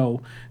should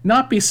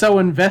not be so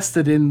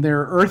invested in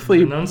their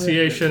earthly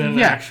renunciation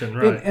and action,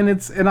 right?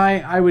 And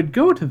I would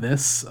go to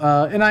this,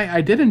 and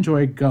I did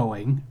enjoy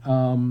going,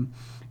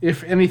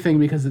 if anything,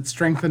 because it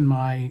strengthened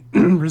my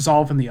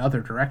resolve in the other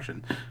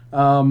direction.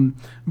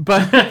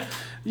 But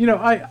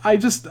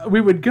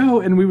we would go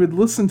and we would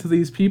listen to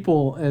these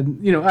people,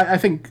 and I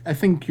think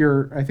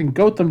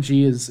Gautam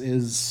Ji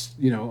is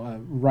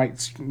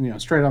right,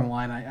 straight on the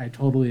line. I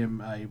totally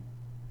am. I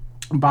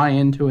buy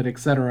into it,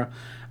 etc.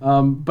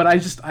 But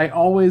I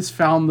always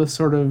found the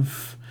sort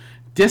of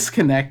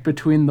disconnect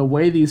between the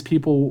way these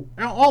people,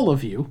 all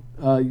of you,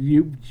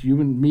 you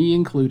and me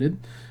included,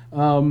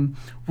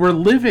 were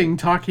living,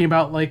 talking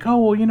about like,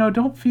 oh well,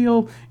 don't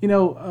feel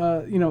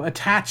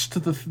attached to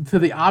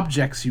the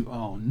objects you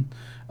own,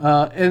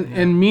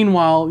 and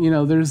meanwhile,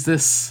 there's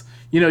this.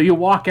 You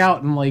walk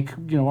out and like,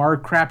 our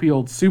crappy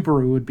old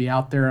Subaru would be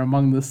out there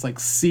among this like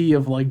sea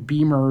of like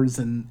Beamers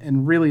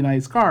and really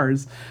nice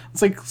cars.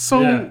 It's like,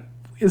 so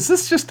is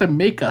this just to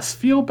make us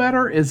feel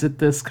better? Is it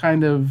this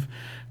kind of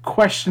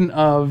question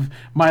of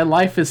my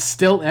life is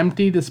still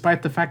empty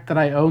despite the fact that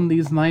I own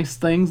these nice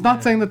things?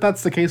 Not saying that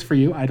that's the case for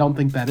you. I don't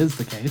think that is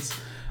the case.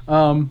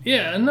 No,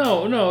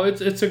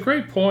 it's a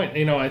great point.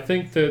 I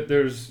think that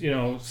there's,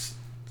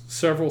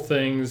 several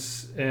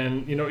things,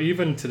 and,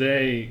 even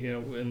today,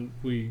 when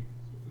we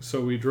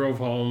drove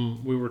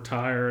home, we were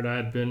tired. I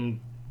had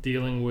been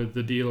dealing with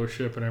the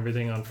dealership and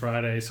everything on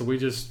Friday. So we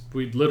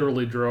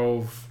literally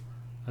drove,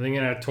 I think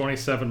it had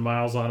 27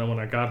 miles on it. When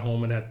I got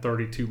home, it had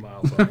 32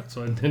 miles on it.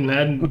 So I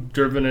hadn't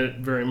driven it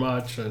very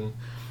much. And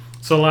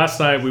so last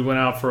night we went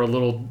out for a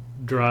little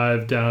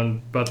drive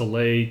down by the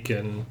lake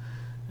and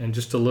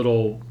just a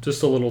little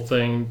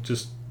thing,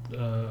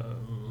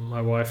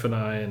 my wife and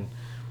I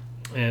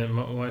and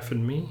my wife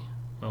and me.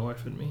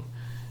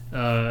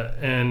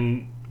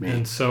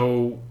 And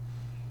so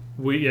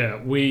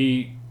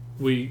we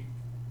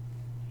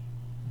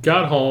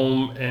got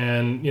home,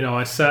 and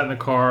I sat in the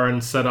car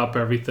and set up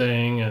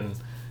everything, and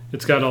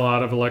it's got a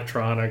lot of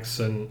electronics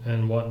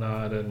and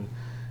whatnot,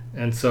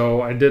 and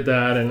so I did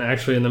that, and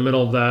actually in the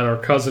middle of that our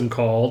cousin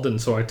called, and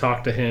so I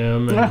talked to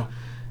him and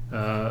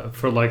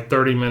for like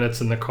 30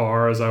 minutes in the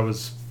car as I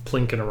was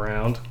plinking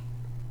around.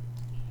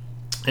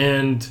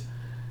 And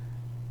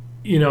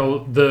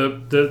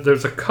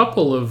there's a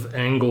couple of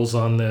angles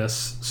on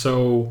this.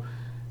 So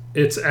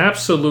it's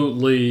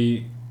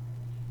absolutely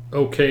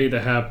okay to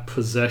have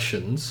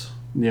possessions,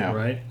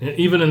 right?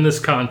 Even in this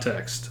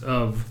context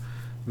of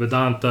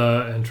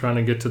Vedanta and trying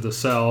to get to the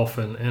self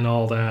and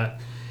all that,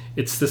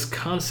 it's this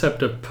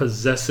concept of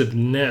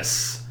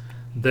possessiveness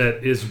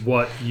that is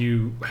what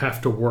you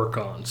have to work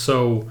on.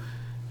 So,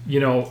 it's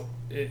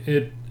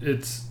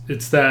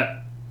that.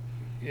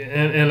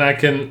 And I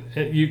can,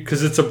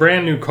 because it's a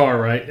brand new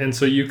car, right? And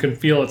so you can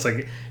feel it's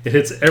like it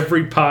hits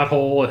every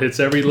pothole, it hits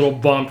every little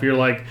bump. You're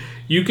like,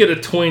 you get a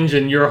twinge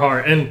in your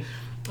heart. And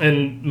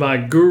my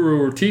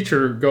guru or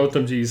teacher,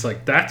 Gautam Ji, is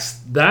like,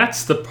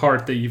 that's the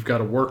part that you've got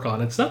to work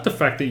on. It's not the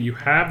fact that you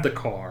have the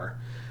car,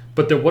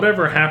 but that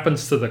whatever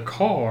happens to the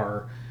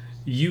car,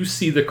 you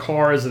see the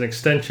car as an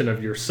extension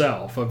of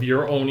yourself, of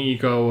your own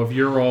ego, of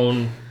your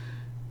own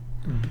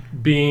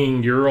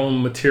being, your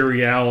own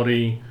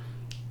materiality.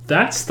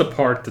 That's the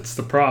part that's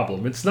the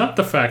problem. It's not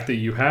the fact that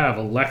you have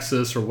a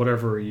Lexus or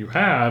whatever you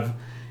have.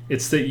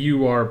 It's that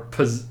you are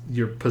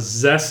your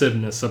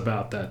possessiveness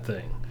about that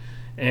thing,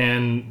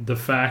 and the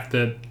fact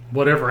that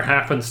whatever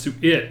happens to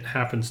it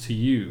happens to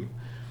you.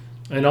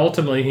 And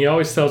ultimately, he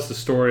always tells the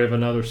story of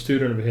another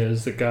student of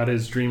his that got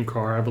his dream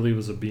car. I believe it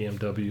was a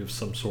BMW of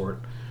some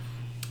sort,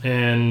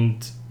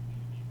 and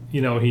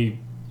he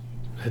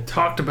had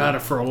talked about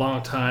it for a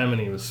long time, and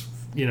he was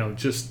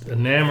just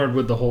enamored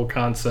with the whole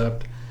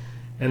concept.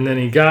 And then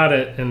he got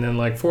it, and then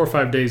like 4 or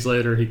 5 days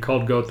later, he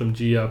called Gautam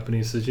Ji up, and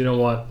he says, "You know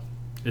what?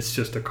 It's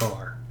just a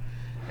car."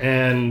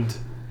 And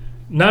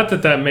not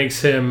that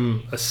makes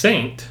him a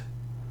saint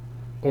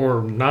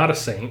or not a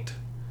saint,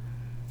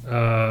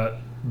 but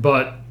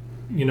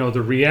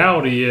the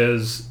reality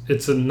is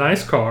it's a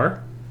nice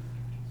car.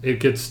 It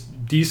gets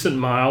decent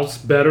miles,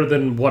 better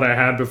than what I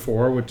had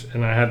before,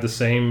 and I had the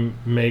same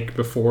make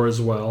before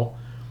as well.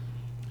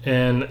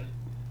 And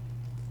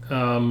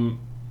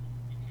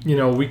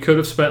we could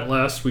have spent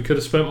less, we could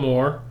have spent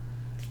more,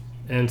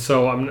 and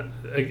so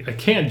I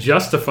can't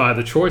justify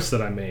the choice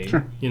that I made.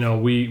 Sure.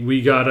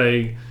 We got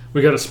a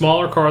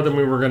smaller car than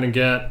we were going to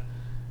get.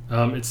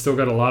 It's still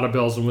got a lot of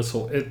bells and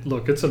whistles.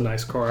 It's a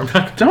nice car. I'm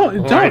not don't.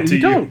 It's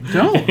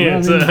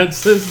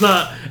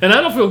not, and I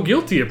don't feel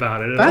guilty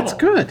about it at all. That's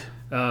good.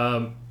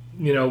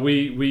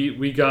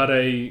 We got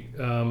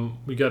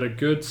a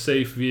good,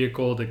 safe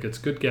vehicle that gets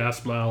good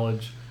gas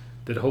mileage,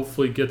 that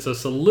hopefully gets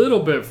us a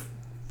little bit.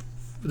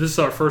 This is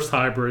our first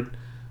hybrid,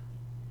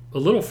 a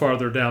little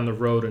farther down the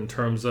road in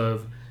terms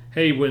of,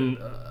 hey, when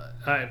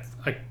I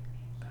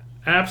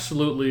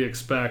absolutely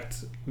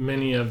expect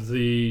many of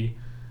the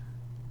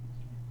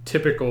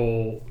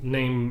typical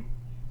name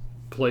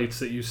plates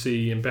that you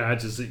see and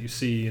badges that you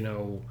see,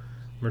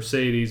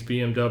 Mercedes,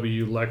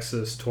 BMW,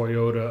 Lexus,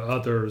 Toyota,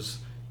 others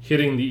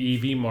hitting the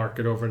EV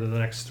market over the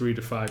next 3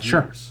 to 5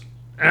 Sure. years.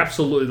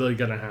 Absolutely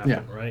going to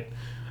happen, right?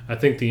 I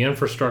think the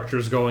infrastructure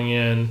is going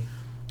in.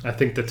 I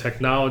think the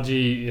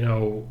technology,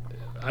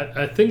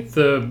 I think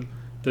the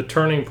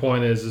turning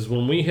point is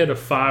when we hit a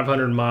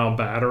 500-mile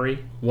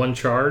battery, one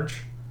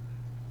charge,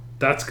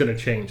 that's going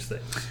to change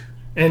things.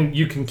 And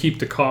you can keep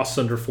the costs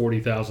under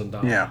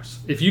 $40,000. Yeah.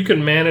 If you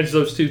can manage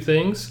those two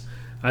things,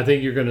 I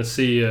think you're going to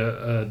see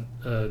a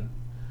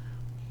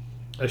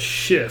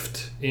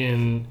shift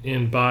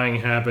in buying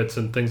habits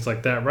and things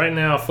like that. Right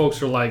now,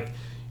 folks are like,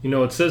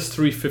 it says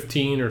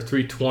 315 or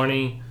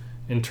 320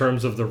 in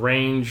terms of the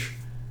range.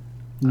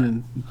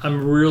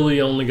 I'm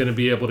really only going to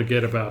be able to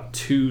get about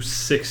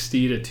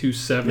 260 to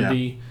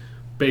 270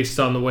 based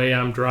on the way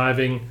I'm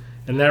driving,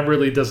 and that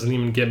really doesn't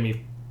even get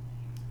me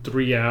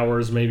 3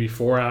 hours, maybe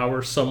 4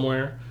 hours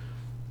somewhere.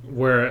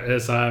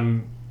 Whereas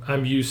I'm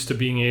used to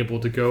being able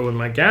to go in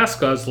my gas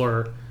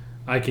guzzler,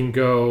 I can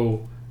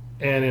go,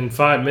 and in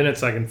 5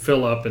 minutes I can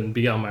fill up and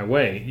be on my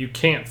way. You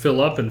can't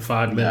fill up in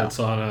 5 minutes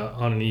on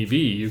an EV.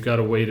 You've got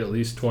to wait at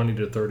least 20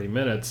 to 30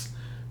 minutes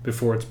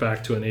before it's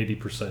back to an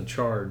 80%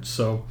 charge.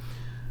 So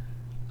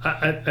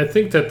I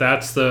think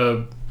that's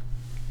going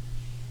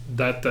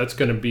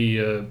to be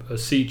a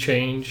sea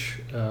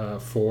change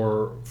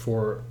for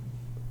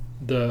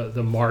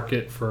the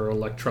market for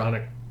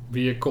electronic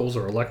vehicles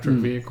or electric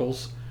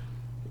vehicles.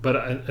 But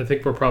I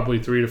think we're probably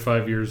 3 to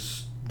 5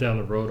 years down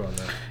the road on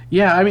that.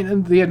 Yeah, I mean,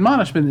 and the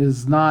admonishment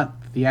is not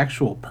the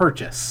actual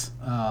purchase.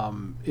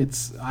 I'm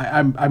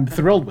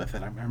thrilled with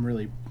it. I'm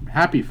really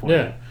happy for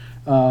it.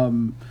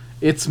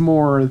 It's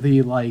more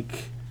the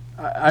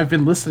I've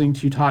been listening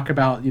to you talk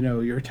about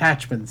your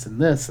attachments and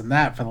this and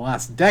that for the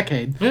last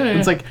decade.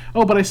 It's like,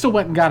 oh, but I still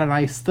went and got a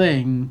nice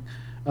thing.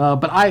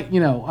 But I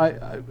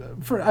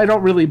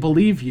don't really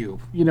believe you.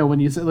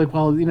 When you say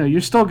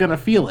you're still gonna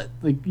feel it.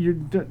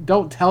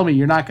 Don't tell me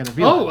you're not gonna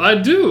feel it. Oh,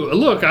 I do.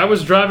 Look, I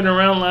was driving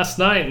around last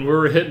night and we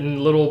were hitting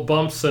little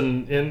bumps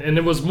and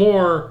it was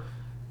more,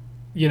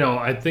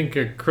 I think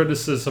a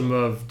criticism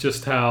of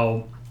just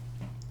how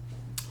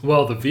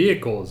well the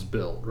vehicle is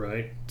built,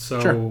 right? So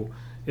Sure.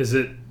 Is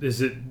it?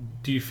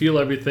 Do you feel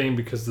everything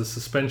because the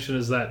suspension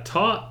is that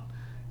taut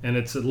and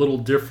it's a little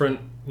different?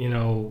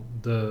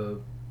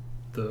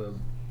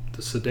 The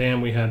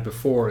sedan we had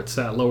before, it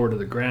sat lower to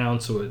the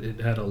ground, so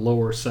it had a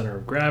lower center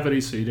of gravity,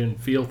 so you didn't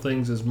feel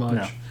things as much.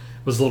 Yeah.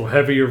 It was a little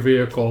heavier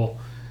vehicle,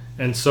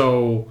 and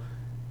so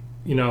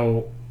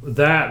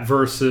that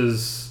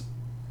versus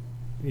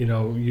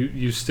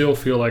you still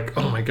feel like,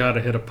 oh my god,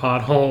 I hit a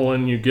pothole,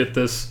 and you get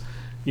this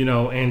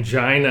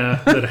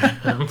angina that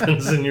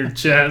happens in your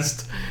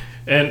chest,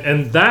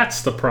 and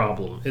that's the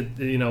problem.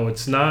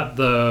 It's not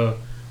the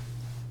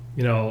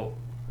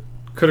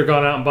could have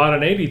gone out and bought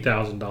an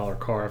 $80,000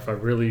 car if I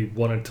really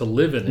wanted to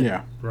live in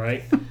it,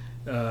 right?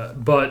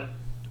 But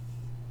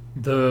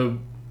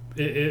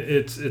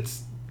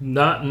it's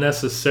not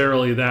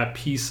necessarily that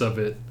piece of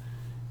it.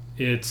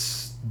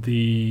 It's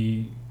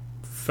the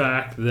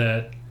fact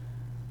that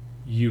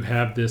you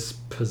have this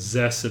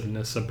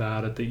possessiveness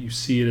about it, that you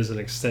see it as an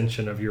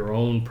extension of your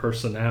own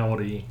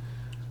personality.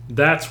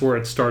 That's where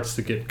it starts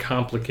to get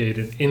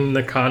complicated in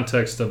the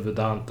context of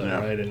Vedanta,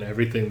 right? And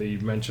everything that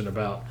you've mentioned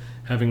about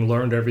having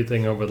learned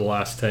everything over the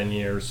last 10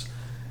 years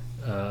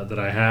that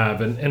I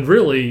have. And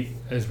really,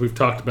 as we've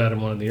talked about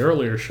in one of the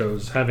earlier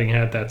shows, having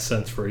had that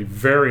sense for a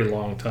very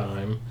long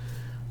time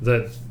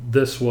that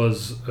this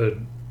was a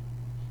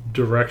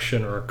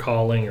direction or a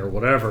calling or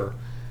whatever.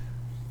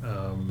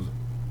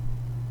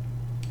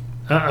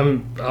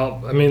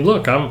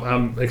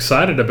 I'm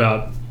excited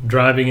about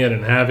driving it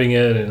and having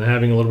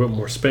a little bit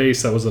more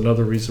space. That was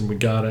another reason we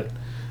got it,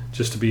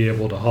 just to be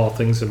able to haul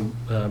things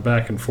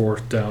back and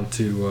forth down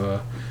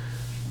to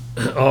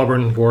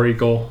Auburn, War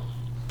Eagle,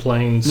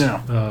 Plains,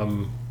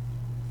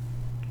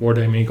 War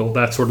Dame Eagle,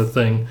 that sort of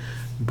thing.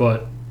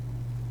 But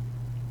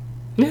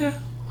yeah,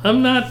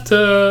 I'm not.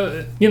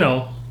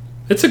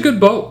 It's a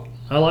good boat.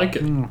 I like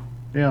it.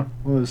 Yeah.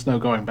 Well, there's no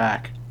going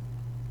back.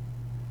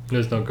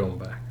 There's no going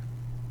back.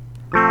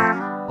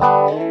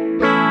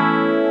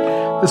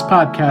 This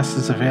podcast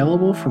is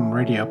available from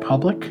Radio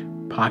Public,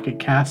 Pocket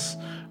Casts,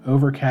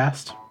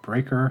 Overcast,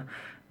 Breaker,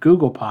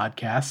 Google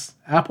Podcasts,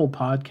 Apple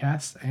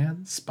Podcasts,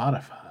 and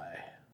Spotify.